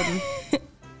den episoden.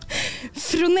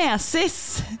 Fronesis.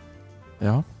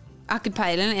 Ja. Jeg har ikke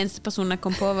peilen. Den eneste personen jeg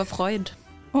kom på var Freud.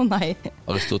 Nei.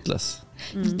 Aristoteles.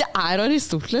 Det er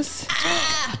Aristoteles.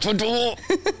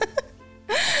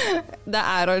 Det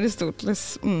er Aristoteles.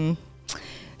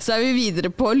 Så er vi videre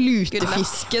på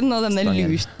lutefisken og denne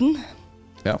luten.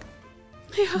 Ja.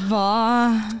 Hva?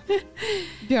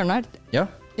 Bjørnar? Ja.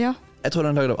 Ja. Jeg tror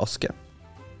den lagde av aske.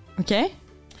 Ok.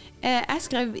 Jeg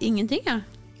skrev ingenting,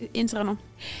 innser jeg nå.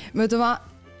 Vet du hva?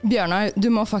 Bjørnar,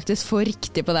 du må faktisk få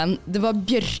riktig på den. Det var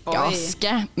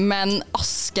bjørkeaske, men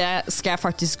aske skal jeg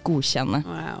faktisk godkjenne.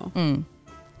 Wow.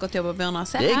 Godt jobbet, Bjørnar.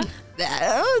 Se her. Det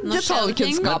er jo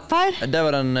detaljkunnskap her. Det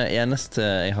var den eneste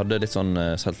jeg hadde litt sånn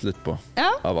selvtillit på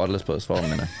av alle svarene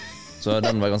mine. Så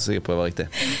den var jeg ganske sikker på var riktig.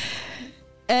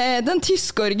 Den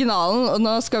tyske originalen, og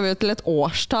nå skal vi jo til et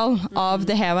årstall av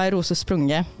Det her var Rose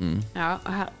Sprunge. Ja,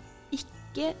 og her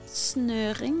ikke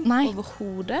snøring over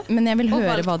hodet. Men jeg vil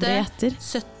høre hva dere gjetter.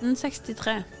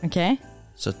 1763. Ok.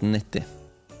 1790.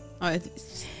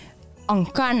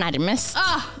 Anka er nærmest.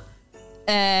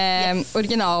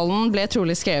 Originalen ble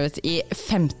trolig skrevet i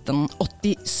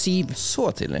 1587.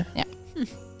 Så tidlig? Ja.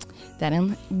 Det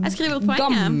en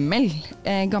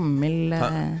gammel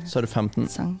Så er det 1587?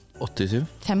 sang.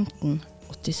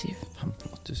 1587.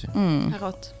 1587.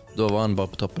 Da var han bare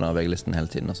på toppen av VG-listen hele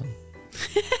tiden. Altså.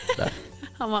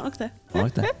 Han var nok det.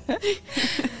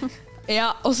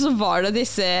 Ja, og så var det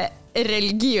disse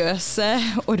religiøse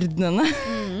ordnene.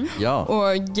 Ja.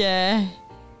 Og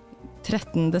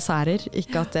 13 desserter.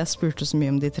 Ikke at jeg spurte så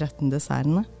mye om de 13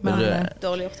 dessertene. Men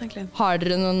dårlig gjort, egentlig. Har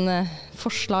dere noen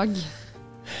forslag?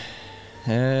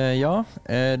 Ja,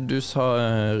 du sa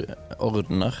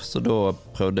ordener, så da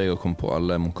prøvde jeg å komme på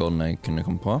alle munkordene jeg kunne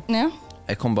komme på. Ja.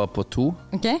 Jeg kom bare på 2.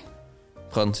 Ok.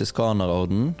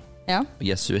 Fransiskanerorden Ja. og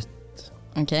jesuitt.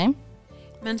 Ok.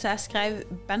 Mens jeg skrev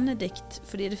Benedikt,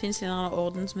 fordi det finnes en annen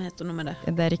orden som heter noe med det.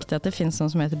 Det er riktig at det finnes noen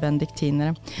som heter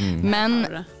benediktinere.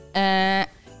 Men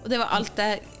og det var alt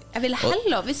det. Jeg ville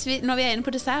heller, når vi inne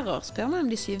på desserter, spør meg om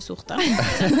de 7 sorter.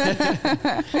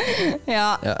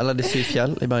 Ja, eller de 7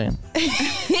 fjell i Bergen.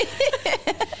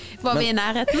 Var vi i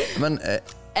nærheten? Men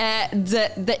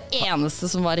det eneste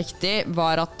som var riktig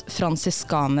var at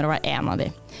fransiskanere var en av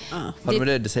de. Har det med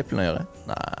det disiplene å gjøre?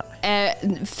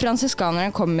 Nei.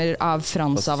 Fransiskanere kommer av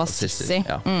Frans av Assisi.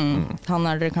 Ja. Han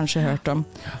har dere kanskje hørt om.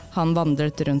 Han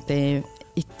vandret rundt i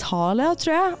Italia,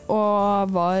 tror jeg,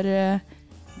 og var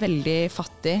veldig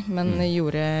fattig, men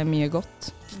gjorde mye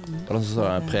godt. Og den som sa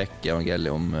prek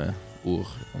evangeliet om ord,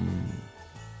 om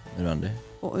nødvendig.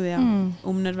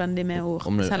 Om nødvendig med ord.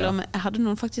 Selv om jeg hadde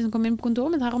noen faktisk som kom inn på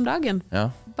kontoret mitt her om dagen,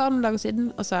 bare noen dager siden,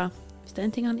 og sa, hvis det er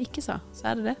en ting han ikke sa, så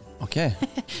er det det. Ok.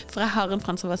 For jeg har en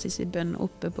Frans av Assisi-bønn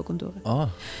oppe på kontoret.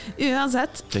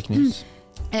 Uansett. Fake news.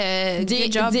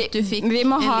 Vi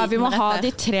må ha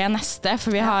de 3 neste,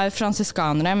 for vi har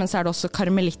fransiskanere, men så er det også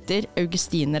karmelitter,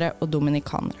 augustinere og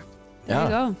dominikanere.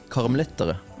 Ja,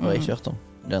 karmelittere har jeg ikke hørt om.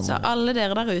 Så alle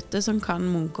dere der ute som kan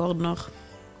munkeordner,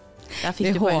 der fikk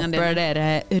vi du poengene dine. Håper dere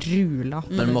rula.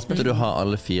 Men måtte du ha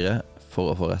alle 4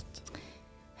 for å få rett?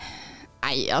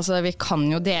 Nei, altså vi kan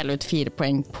jo dele ut 4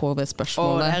 poeng på det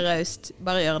spørsmålet. Det er raust.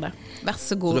 Bare gjør det. Vær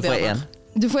så god, så du får 1?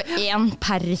 Du får 1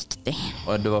 per riktig.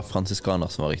 Og det var fransiskaner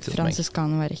som var riktig.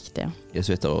 Fransiskaner var riktig, ja.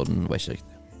 Jesuitterorden var ikke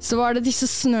riktig. Så var det disse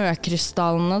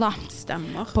snøkrystallene da.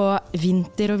 Stemmer. På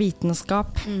vinter og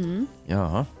vitenskap.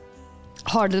 Ja.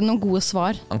 Har dere noen gode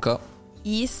svar? Anka?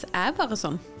 Is er bare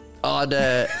sånn.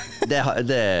 Jeg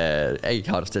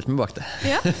har stilt meg bak det.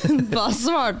 Ja. Hva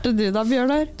svarte du da,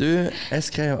 Bjørnar? Du, jeg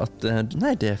skrev at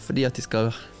nei, det er fordi at de skal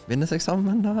vinne seg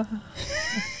sammen da.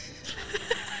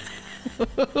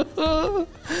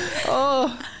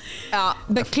 Ja,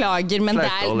 beklager, men det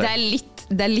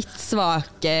er litt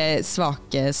svake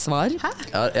svar. Hæ?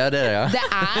 Ja, det er det, ja. Det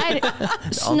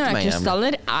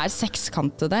snøkrystaller er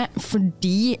sekskantede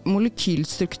fordi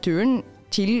molekylstrukturen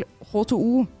til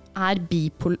H2O er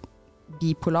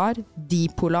dipolar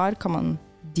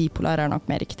er nok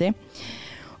mer riktig,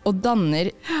 og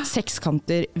danner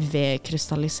sekskanter ved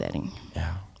krystallisering. Ja.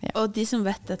 Og de som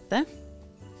vet dette,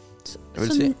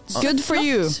 good for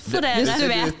you. For hvis du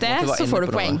vet det, så får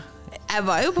du poeng. Jeg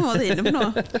var jo på en måte inne på noe.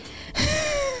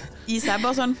 Is er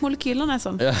bare sånn, molekylene er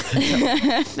sånn.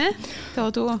 Med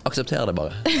TH2. Aksepter det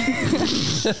bare.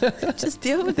 Just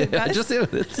deal with it, guys. Just deal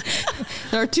with it.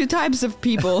 There are 2 types of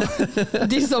people.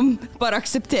 De som bare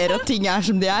aksepterer at ting er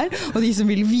som de er, og de som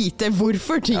vil vite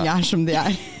hvorfor ting er som de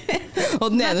er.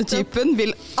 Og den ene typen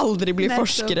vil aldri bli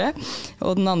forskere,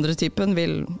 og den andre typen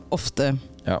vil ofte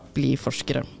bli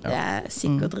forskere. Det er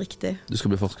sikkert riktig. Du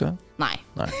skal bli forsker? Nei.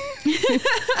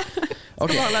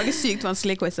 Okay. Bare lage sykt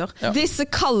vanskelige quizzer. Ja. Disse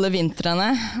kalde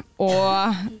vintrene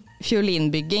og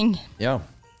fiolinbygging. Ja.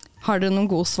 Har dere noen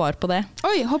gode svar på det?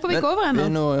 Oi, hopper vi ikke over ennå?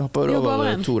 Nå hopper vi over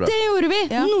 2 da. Det gjorde vi!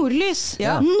 Ja. Nordlys.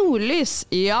 Ja. Nordlys,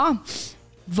 ja.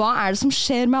 Hva er det som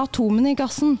skjer med atomene i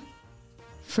gassen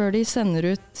før de sender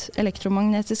ut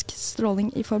elektromagnetisk stråling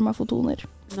i form av fotoner?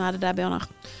 Nå er det der, Bjørnar.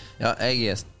 Ja,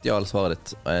 jeg stjal svaret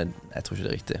ditt, og jeg tror ikke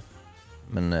det er riktig.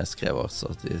 Men jeg skrev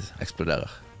også at de eksploderer.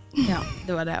 Ja,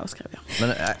 det var det jeg skrev, ja. Men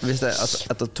hvis det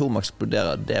at atom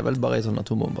eksploderer, det er vel bare i sånne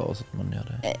atombomber også at man gjør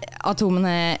det?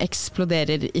 Atomene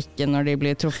eksploderer ikke når de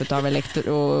blir truffet av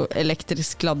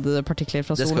elektrisk laddede partikler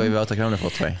fra solen. Det skal vi være takknemlige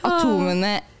for, tror jeg.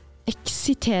 Atomene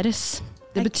eksiteres.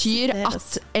 Det betyr at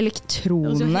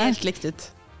elektronene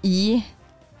i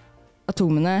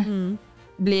atomene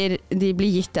blir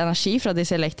gitt energi fra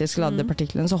disse elektrisk ladede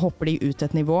partiklene, så hopper de ut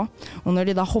et nivå. Og når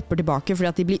de da hopper tilbake, fordi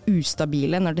at de blir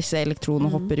ustabile når disse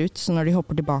elektronene hopper ut, så når de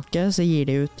hopper tilbake, så gir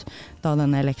de ut da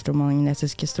denne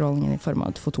elektromagnetiske strålingen i form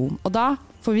av et foton. Og da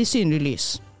får vi synlig lys.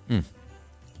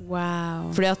 Wow.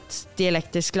 Fordi at de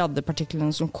elektrisk ladede partiklene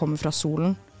som kommer fra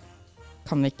solen,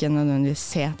 kan vi ikke nødvendigvis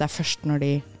se. Det først når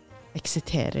de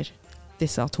eksiterer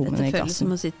disse atomene i gassen. Dette føles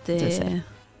som å sitte i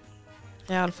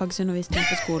realfagsundervisning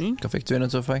på skolen. Hva fikk du i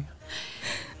naturfag?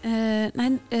 Jeg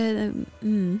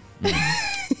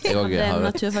hadde en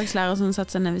naturfagslærer som satt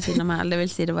seg ned ved siden av meg, eller det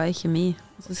vil si det var i kjemi,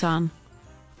 og så sa han,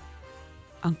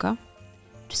 Anka,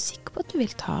 du sikker på at du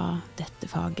vil ta dette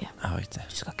faget? Ja, riktig.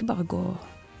 Du skal ikke bare gå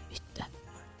bytte.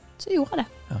 Så gjorde jeg det.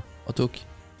 Ja, og tok?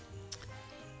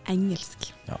 Engelsk.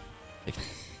 Ja, riktig.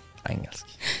 Engelsk.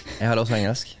 Jeg hadde også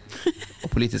engelsk. Og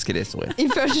politisk historie.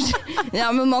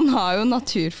 Ja, men man har jo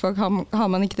naturfag, har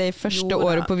man ikke det i første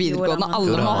året på videregående?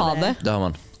 Alle må ha det. Det har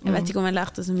man. Jeg vet ikke om jeg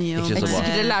lærte så mye om Ikke så bra.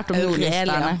 Jeg lærte om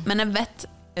nordlysterne. Men jeg vet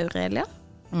Aurelia.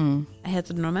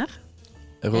 Heter det noe mer?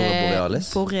 Aurora borealis.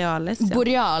 Borealis, ja.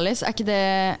 Borealis, er ikke det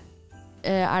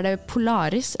er det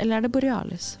Polaris eller er det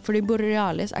Borealis? Fordi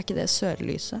Borealis er ikke det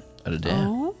sørlyset. Er det det?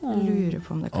 Jeg lurer på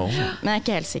om det kan. Men jeg er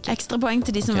ikke helt sikker. Ekstra poeng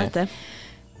til de som vet det.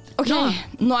 Ok,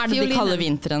 nå er det de kalde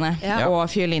vintrene og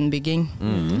fiolinbygging.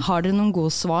 Har dere noen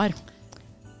gode svar?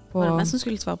 Var det meg som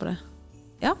skulle svare på det?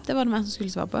 Ja, det var det meg som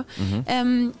skulle svare på.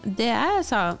 Det jeg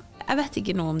sa, jeg vet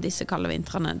ikke noe om disse kalde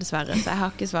vintrene, dessverre, så jeg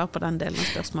har ikke svar på den delen av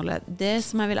spørsmålet. Det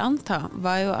som jeg vil anta,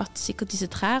 var jo at sikkert disse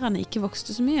trærne ikke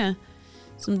vokste så mye,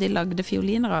 som de lagde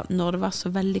fioliner av, når det var så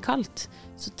veldig kaldt.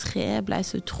 Så treet ble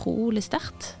så utrolig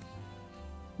sterkt.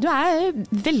 Du er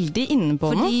veldig inne på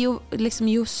noe. Fordi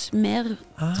jo mer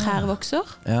trær vokser,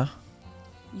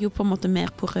 jo på en måte mer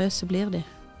porøse blir de.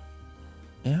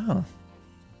 Ja.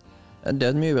 Det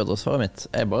er et mye bedre svaret mitt.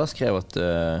 Jeg bare skrev at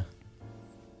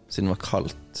siden det var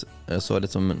kaldt, så er det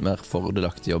litt som mer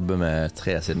fordelaktig å jobbe med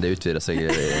tre siden det utvider seg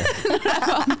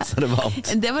så det er varmt.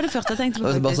 Det var det første jeg tenkte på,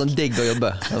 faktisk. Det er bare sånn digg å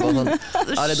jobbe. Det er bare sånn,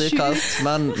 det er dritkaldt,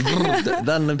 men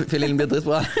den filinen blir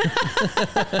dritbra.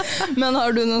 Men har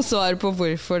du noen svar på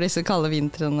hvorfor disse kalde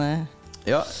vintrene?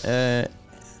 Ja,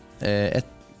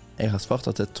 jeg har svart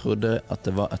at jeg trodde at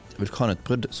det var et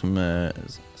vulkanutbrudd som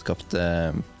skapte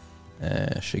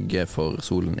skygge for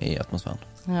solen i atmosfæren.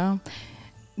 Ja.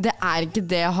 Det er ikke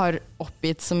det jeg har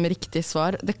oppgitt som riktig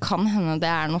svar. Det kan hende det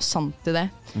er noe sant i det.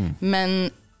 Men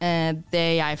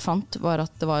det jeg fant var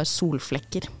at det var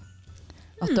solflekker.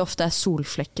 At det ofte er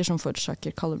solflekker som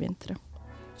forårsaker kalde vintre.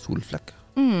 Solflekker?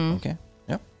 Ok,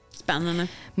 ja. Spennende.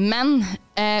 Men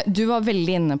du var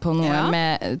veldig inne på noe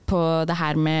på det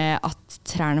her med at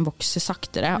trærne vokser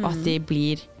saktere, og at de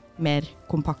blir mer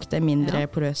kompakte, mindre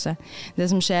porøse. Det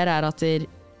som skjer er at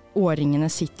åringene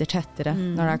sitter tettere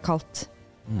når det er kaldt.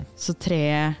 Så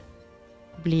treet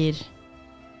blir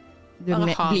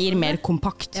mer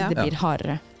kompakt, det blir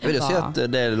hardere. Jeg vil jo si at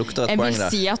det lukter et poeng der. Jeg vil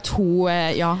si at hun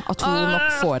nok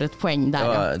får et poeng der.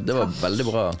 Det var veldig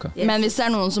bra, Anka. Men hvis det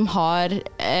er noen som har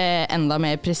enda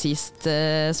mer presist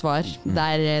svar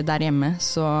der hjemme,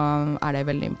 så er det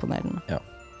veldig imponerende. Ja.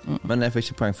 Men jeg fikk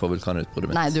ikke poeng for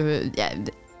vulkanutbruddet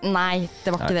mitt. Nei,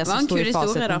 det var ikke det som stod i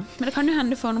fasiten. Men det kan jo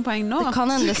hende du får noen poeng nå. Det kan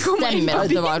hende det stemmer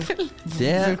at det var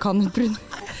vulkanutbrudd.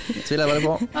 Tviler jeg veldig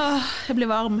på. Jeg blir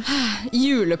varm.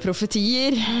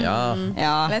 Juleprofetier. Ja.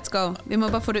 Let's go. Vi må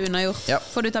bare få det unnagjort.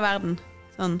 Få det ut av verden.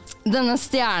 Sånn. Denne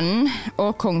stjernen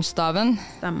og kongstaven.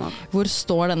 Stemmer. Hvor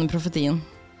står denne profetien?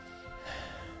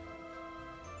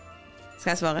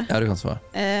 Skal jeg svare? Ja, du kan svare.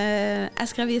 Jeg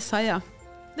skrev Jesaja.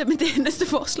 Det er mitt eneste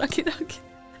forslag i dag.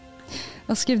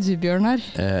 Hva skrev du, Bjørnar?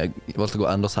 Jeg valgte å gå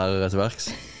enda særere til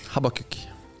verks. Habakkuk.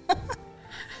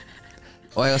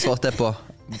 Og jeg har svart det på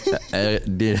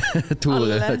de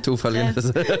to følgende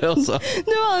også.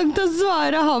 Du valgte å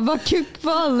svare Habakkuk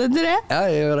på alle tre? Ja,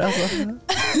 jeg gjør det altså.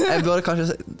 Jeg burde kanskje,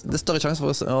 det er større sjanse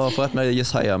for å få rett med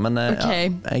Jesaja, men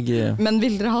Men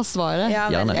vil dere ha svaret? Ja,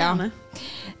 gjerne.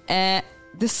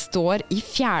 Det står i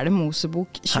 4.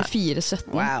 Mosebok 24:17.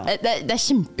 Wow. Det er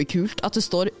kjempekult at det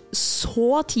står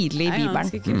så tidlig i Bibelen.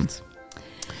 Det er ganske kult.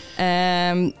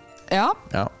 Ja.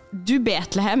 Du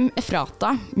Betlehem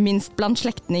Efrata, minst blant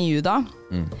slektene i Juda.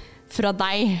 Fra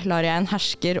deg lar jeg en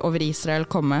hersker over Israel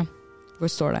komme. Hvor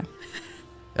står det?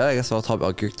 Ja, jeg har svart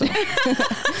Habakkuk da.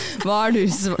 Hva har du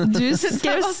svart? Du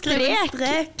skrev strek.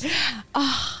 Det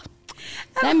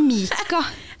er Mika.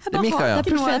 Det er Mika, ja. Det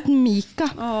er profeten Mika.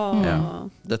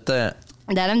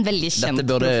 Det er en veldig kjent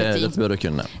profeti. Dette burde du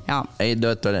kunne. Ja. Jeg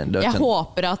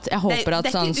håper at sånn som... Det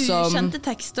er ikke ukjente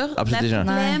tekster.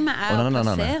 Problemet er å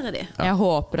plassere de. Jeg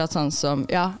håper at sånn som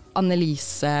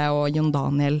Annelise og Jon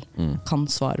Daniel kan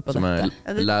svare på dette.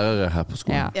 Som er lærere her på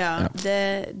skolen.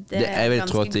 Jeg vil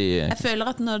tro at jeg føler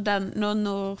at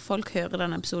når folk hører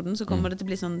denne episoden, så kommer det til å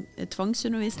bli sånn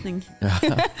tvangsundervisning.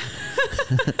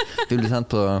 Du blir sendt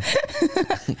på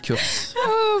kurs.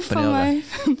 For meg.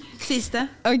 Siste.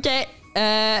 Ok.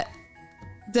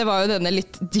 Det var jo denne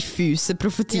litt diffuse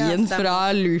profetien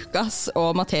fra Lukas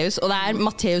og Matteus, og det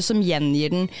Matteus som gjengir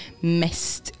den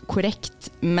mest korrekt,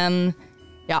 men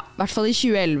ja, i hvert fall i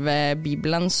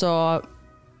 2011-bibelen så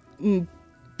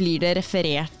blir det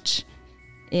referert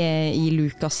i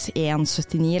Lukas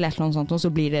 1,79 eller noe sånt, og så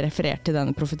blir det referert til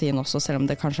denne profetien også, selv om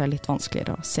det kanskje litt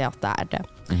vanskeligere å se at det det.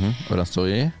 Og den står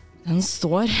i? Den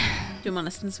står... Du må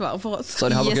nesten svare for oss.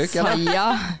 Jesaja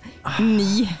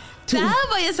 9. Der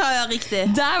var Jesaja riktig.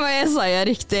 Der var Jesaja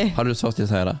riktig. Har du svart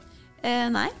Jesaja da?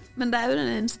 Nei, men det jo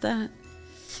den eneste...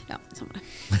 Ja, samme det.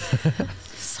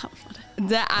 Samme det.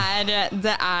 Det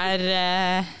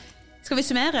Skal vi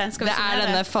summere? Det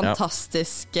denne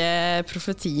fantastiske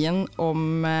profetien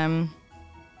om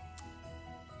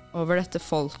over dette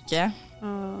folket.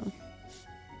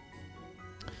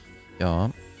 Ja.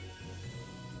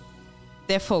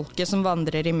 Det folket som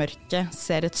vandrer i mørket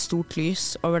ser et stort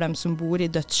lys over dem som bor i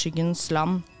dødsskyggens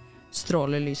land,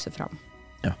 stråler lyset fram.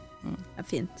 Ja. Det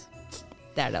fint.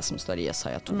 Det det som står i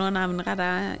Jesaja 2. Nå nevner jeg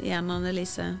deg igjen,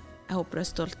 Annelise. Jeg håper du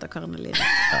stolt av Karneline.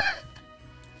 Ja.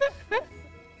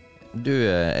 Du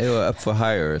jo up for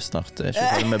hire snart, ikke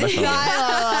ferdig med bachelor.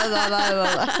 Nei.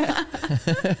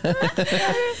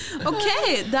 Ok,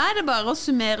 da det bare å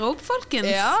summere opp, folkens.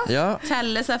 Ja.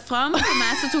 Telle seg fram. For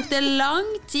meg så tok det lang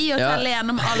tid å telle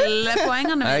gjennom alle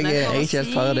poengene mine. Jeg ikke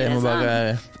helt ferdig, jeg må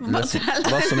bare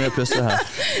så mye plutselig her.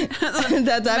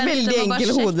 Det veldig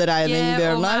enkel hoderegning,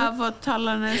 Bjørnar. Jeg har fått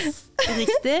tallene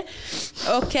riktig.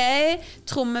 Ok,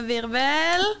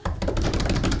 trommevirvel.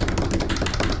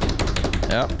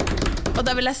 Ja. Og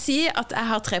da vil jeg si at jeg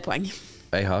har 3 poeng.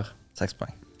 Jeg har 6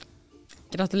 poeng.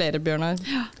 Gratulerer, Bjørnar.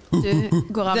 Du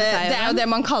går av med seieren. Det jo det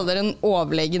man kaller en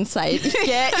overlegen seier.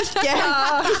 Ikke.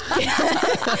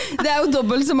 Det jo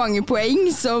dobbelt så mange poeng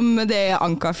som det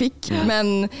Anka fikk,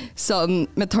 men sånn,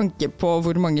 med tanke på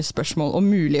hvor mange spørsmål og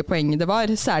mulige poeng det var,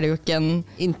 så det jo ikke en...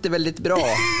 Inte väldigt bra.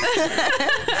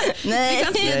 Nei,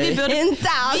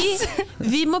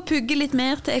 vi må pugge litt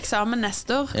mer til eksamen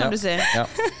neste år, kan du si. Ja.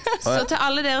 Så til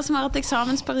alle dere som har hatt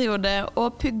eksamensperiode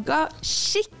og pugga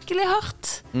skikkelig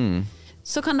hardt,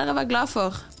 så kan dere være glad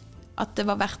for at det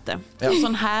var verdt det.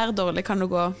 Sånn her dårlig kan det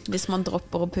gå hvis man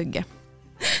dropper å pugge.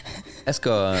 Jeg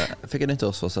fikk et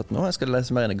nyttårsforsett nå. Jeg skal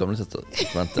lese mer inn i gamle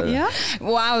testamentet. Ja.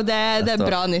 Wow, det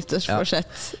bra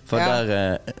nyttårsforsett. Ja. For der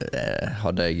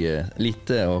hadde jeg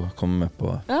lite å komme med på.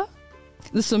 Ja.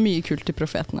 Det så mye kult i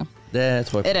profetene. Det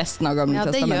tror jeg. Resten av gamle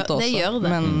testamentet også. Det gjør det.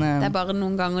 Men, det bare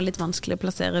noen ganger litt vanskelig å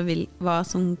plassere hva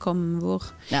som kom hvor.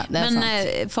 Ja, det men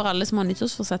sant. For alle som har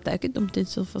nyttårsforsett, det jo ikke dumt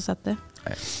nyttårsforsett det.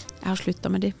 Jeg har sluttet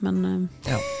med de, men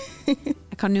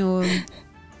jeg kan jo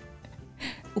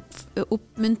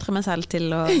oppmuntre meg selv til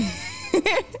å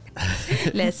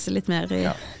lese litt mer i...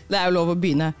 Det jo lov å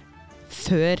begynne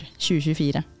før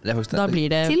 2024. Da blir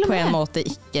det på en måte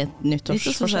ikke et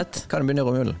nyttårsforsett. Kan du begynne i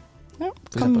romjulen? Ja,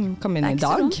 kan begynne i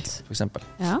dag. For eksempel.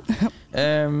 Ja.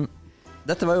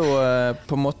 Dette var jo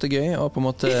på en måte gøy, og på en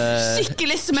måte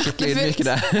skikkelig smertefullt.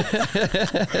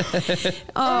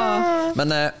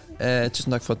 Men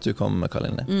tusen takk for at du kom,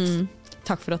 Karoline.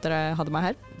 Takk for at dere hadde meg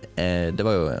her. Det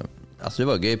var jo det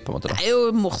var gøy på en måte da. Det jo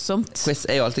morsomt. Quiz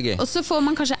jo alltid gøy. Og så får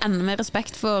man kanskje enda mer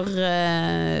respekt for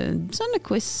sånne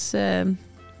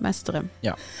quiz-mestere.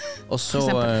 Ja. Og så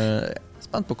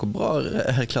spent på hvor bra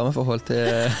reklameforhold til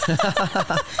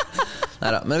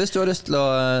Neida, men hvis du har lyst til å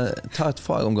ta et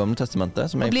fag om Gamle testamentet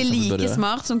som bli like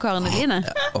smart som Karoline.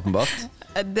 Åpenbart.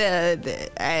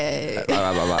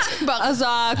 Altså,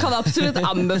 kan absolutt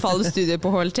anbefale studier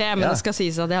på HLT, men det skal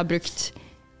sies at jeg har brukt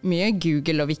mye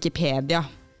Google og Wikipedia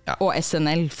og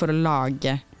SNL for å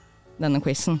lage denne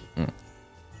quizen.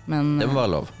 Men det må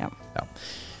være lov. Ja.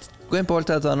 Gå inn på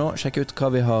HLT.no, sjekk ut hva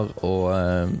vi har å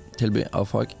tilby av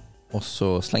fag. Og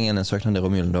så sleng inn en søknad i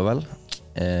romjulen da vel.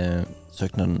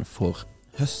 Søknaden for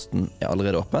høsten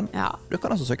allerede åpen. Ja. Du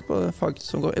kan altså søke på fag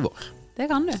som går i vår. Det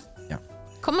kan du. Ja.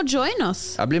 Kom og join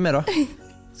oss. Ja, bli med da.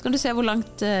 Så kan du se hvor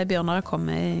langt Bjørnar har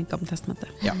kommet i Gamle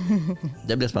testamentet. Ja,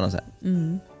 det blir spennende å se.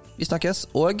 Vi snakkes,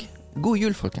 og god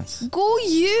jul, folkens. God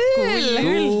jul!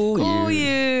 God jul! God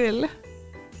jul!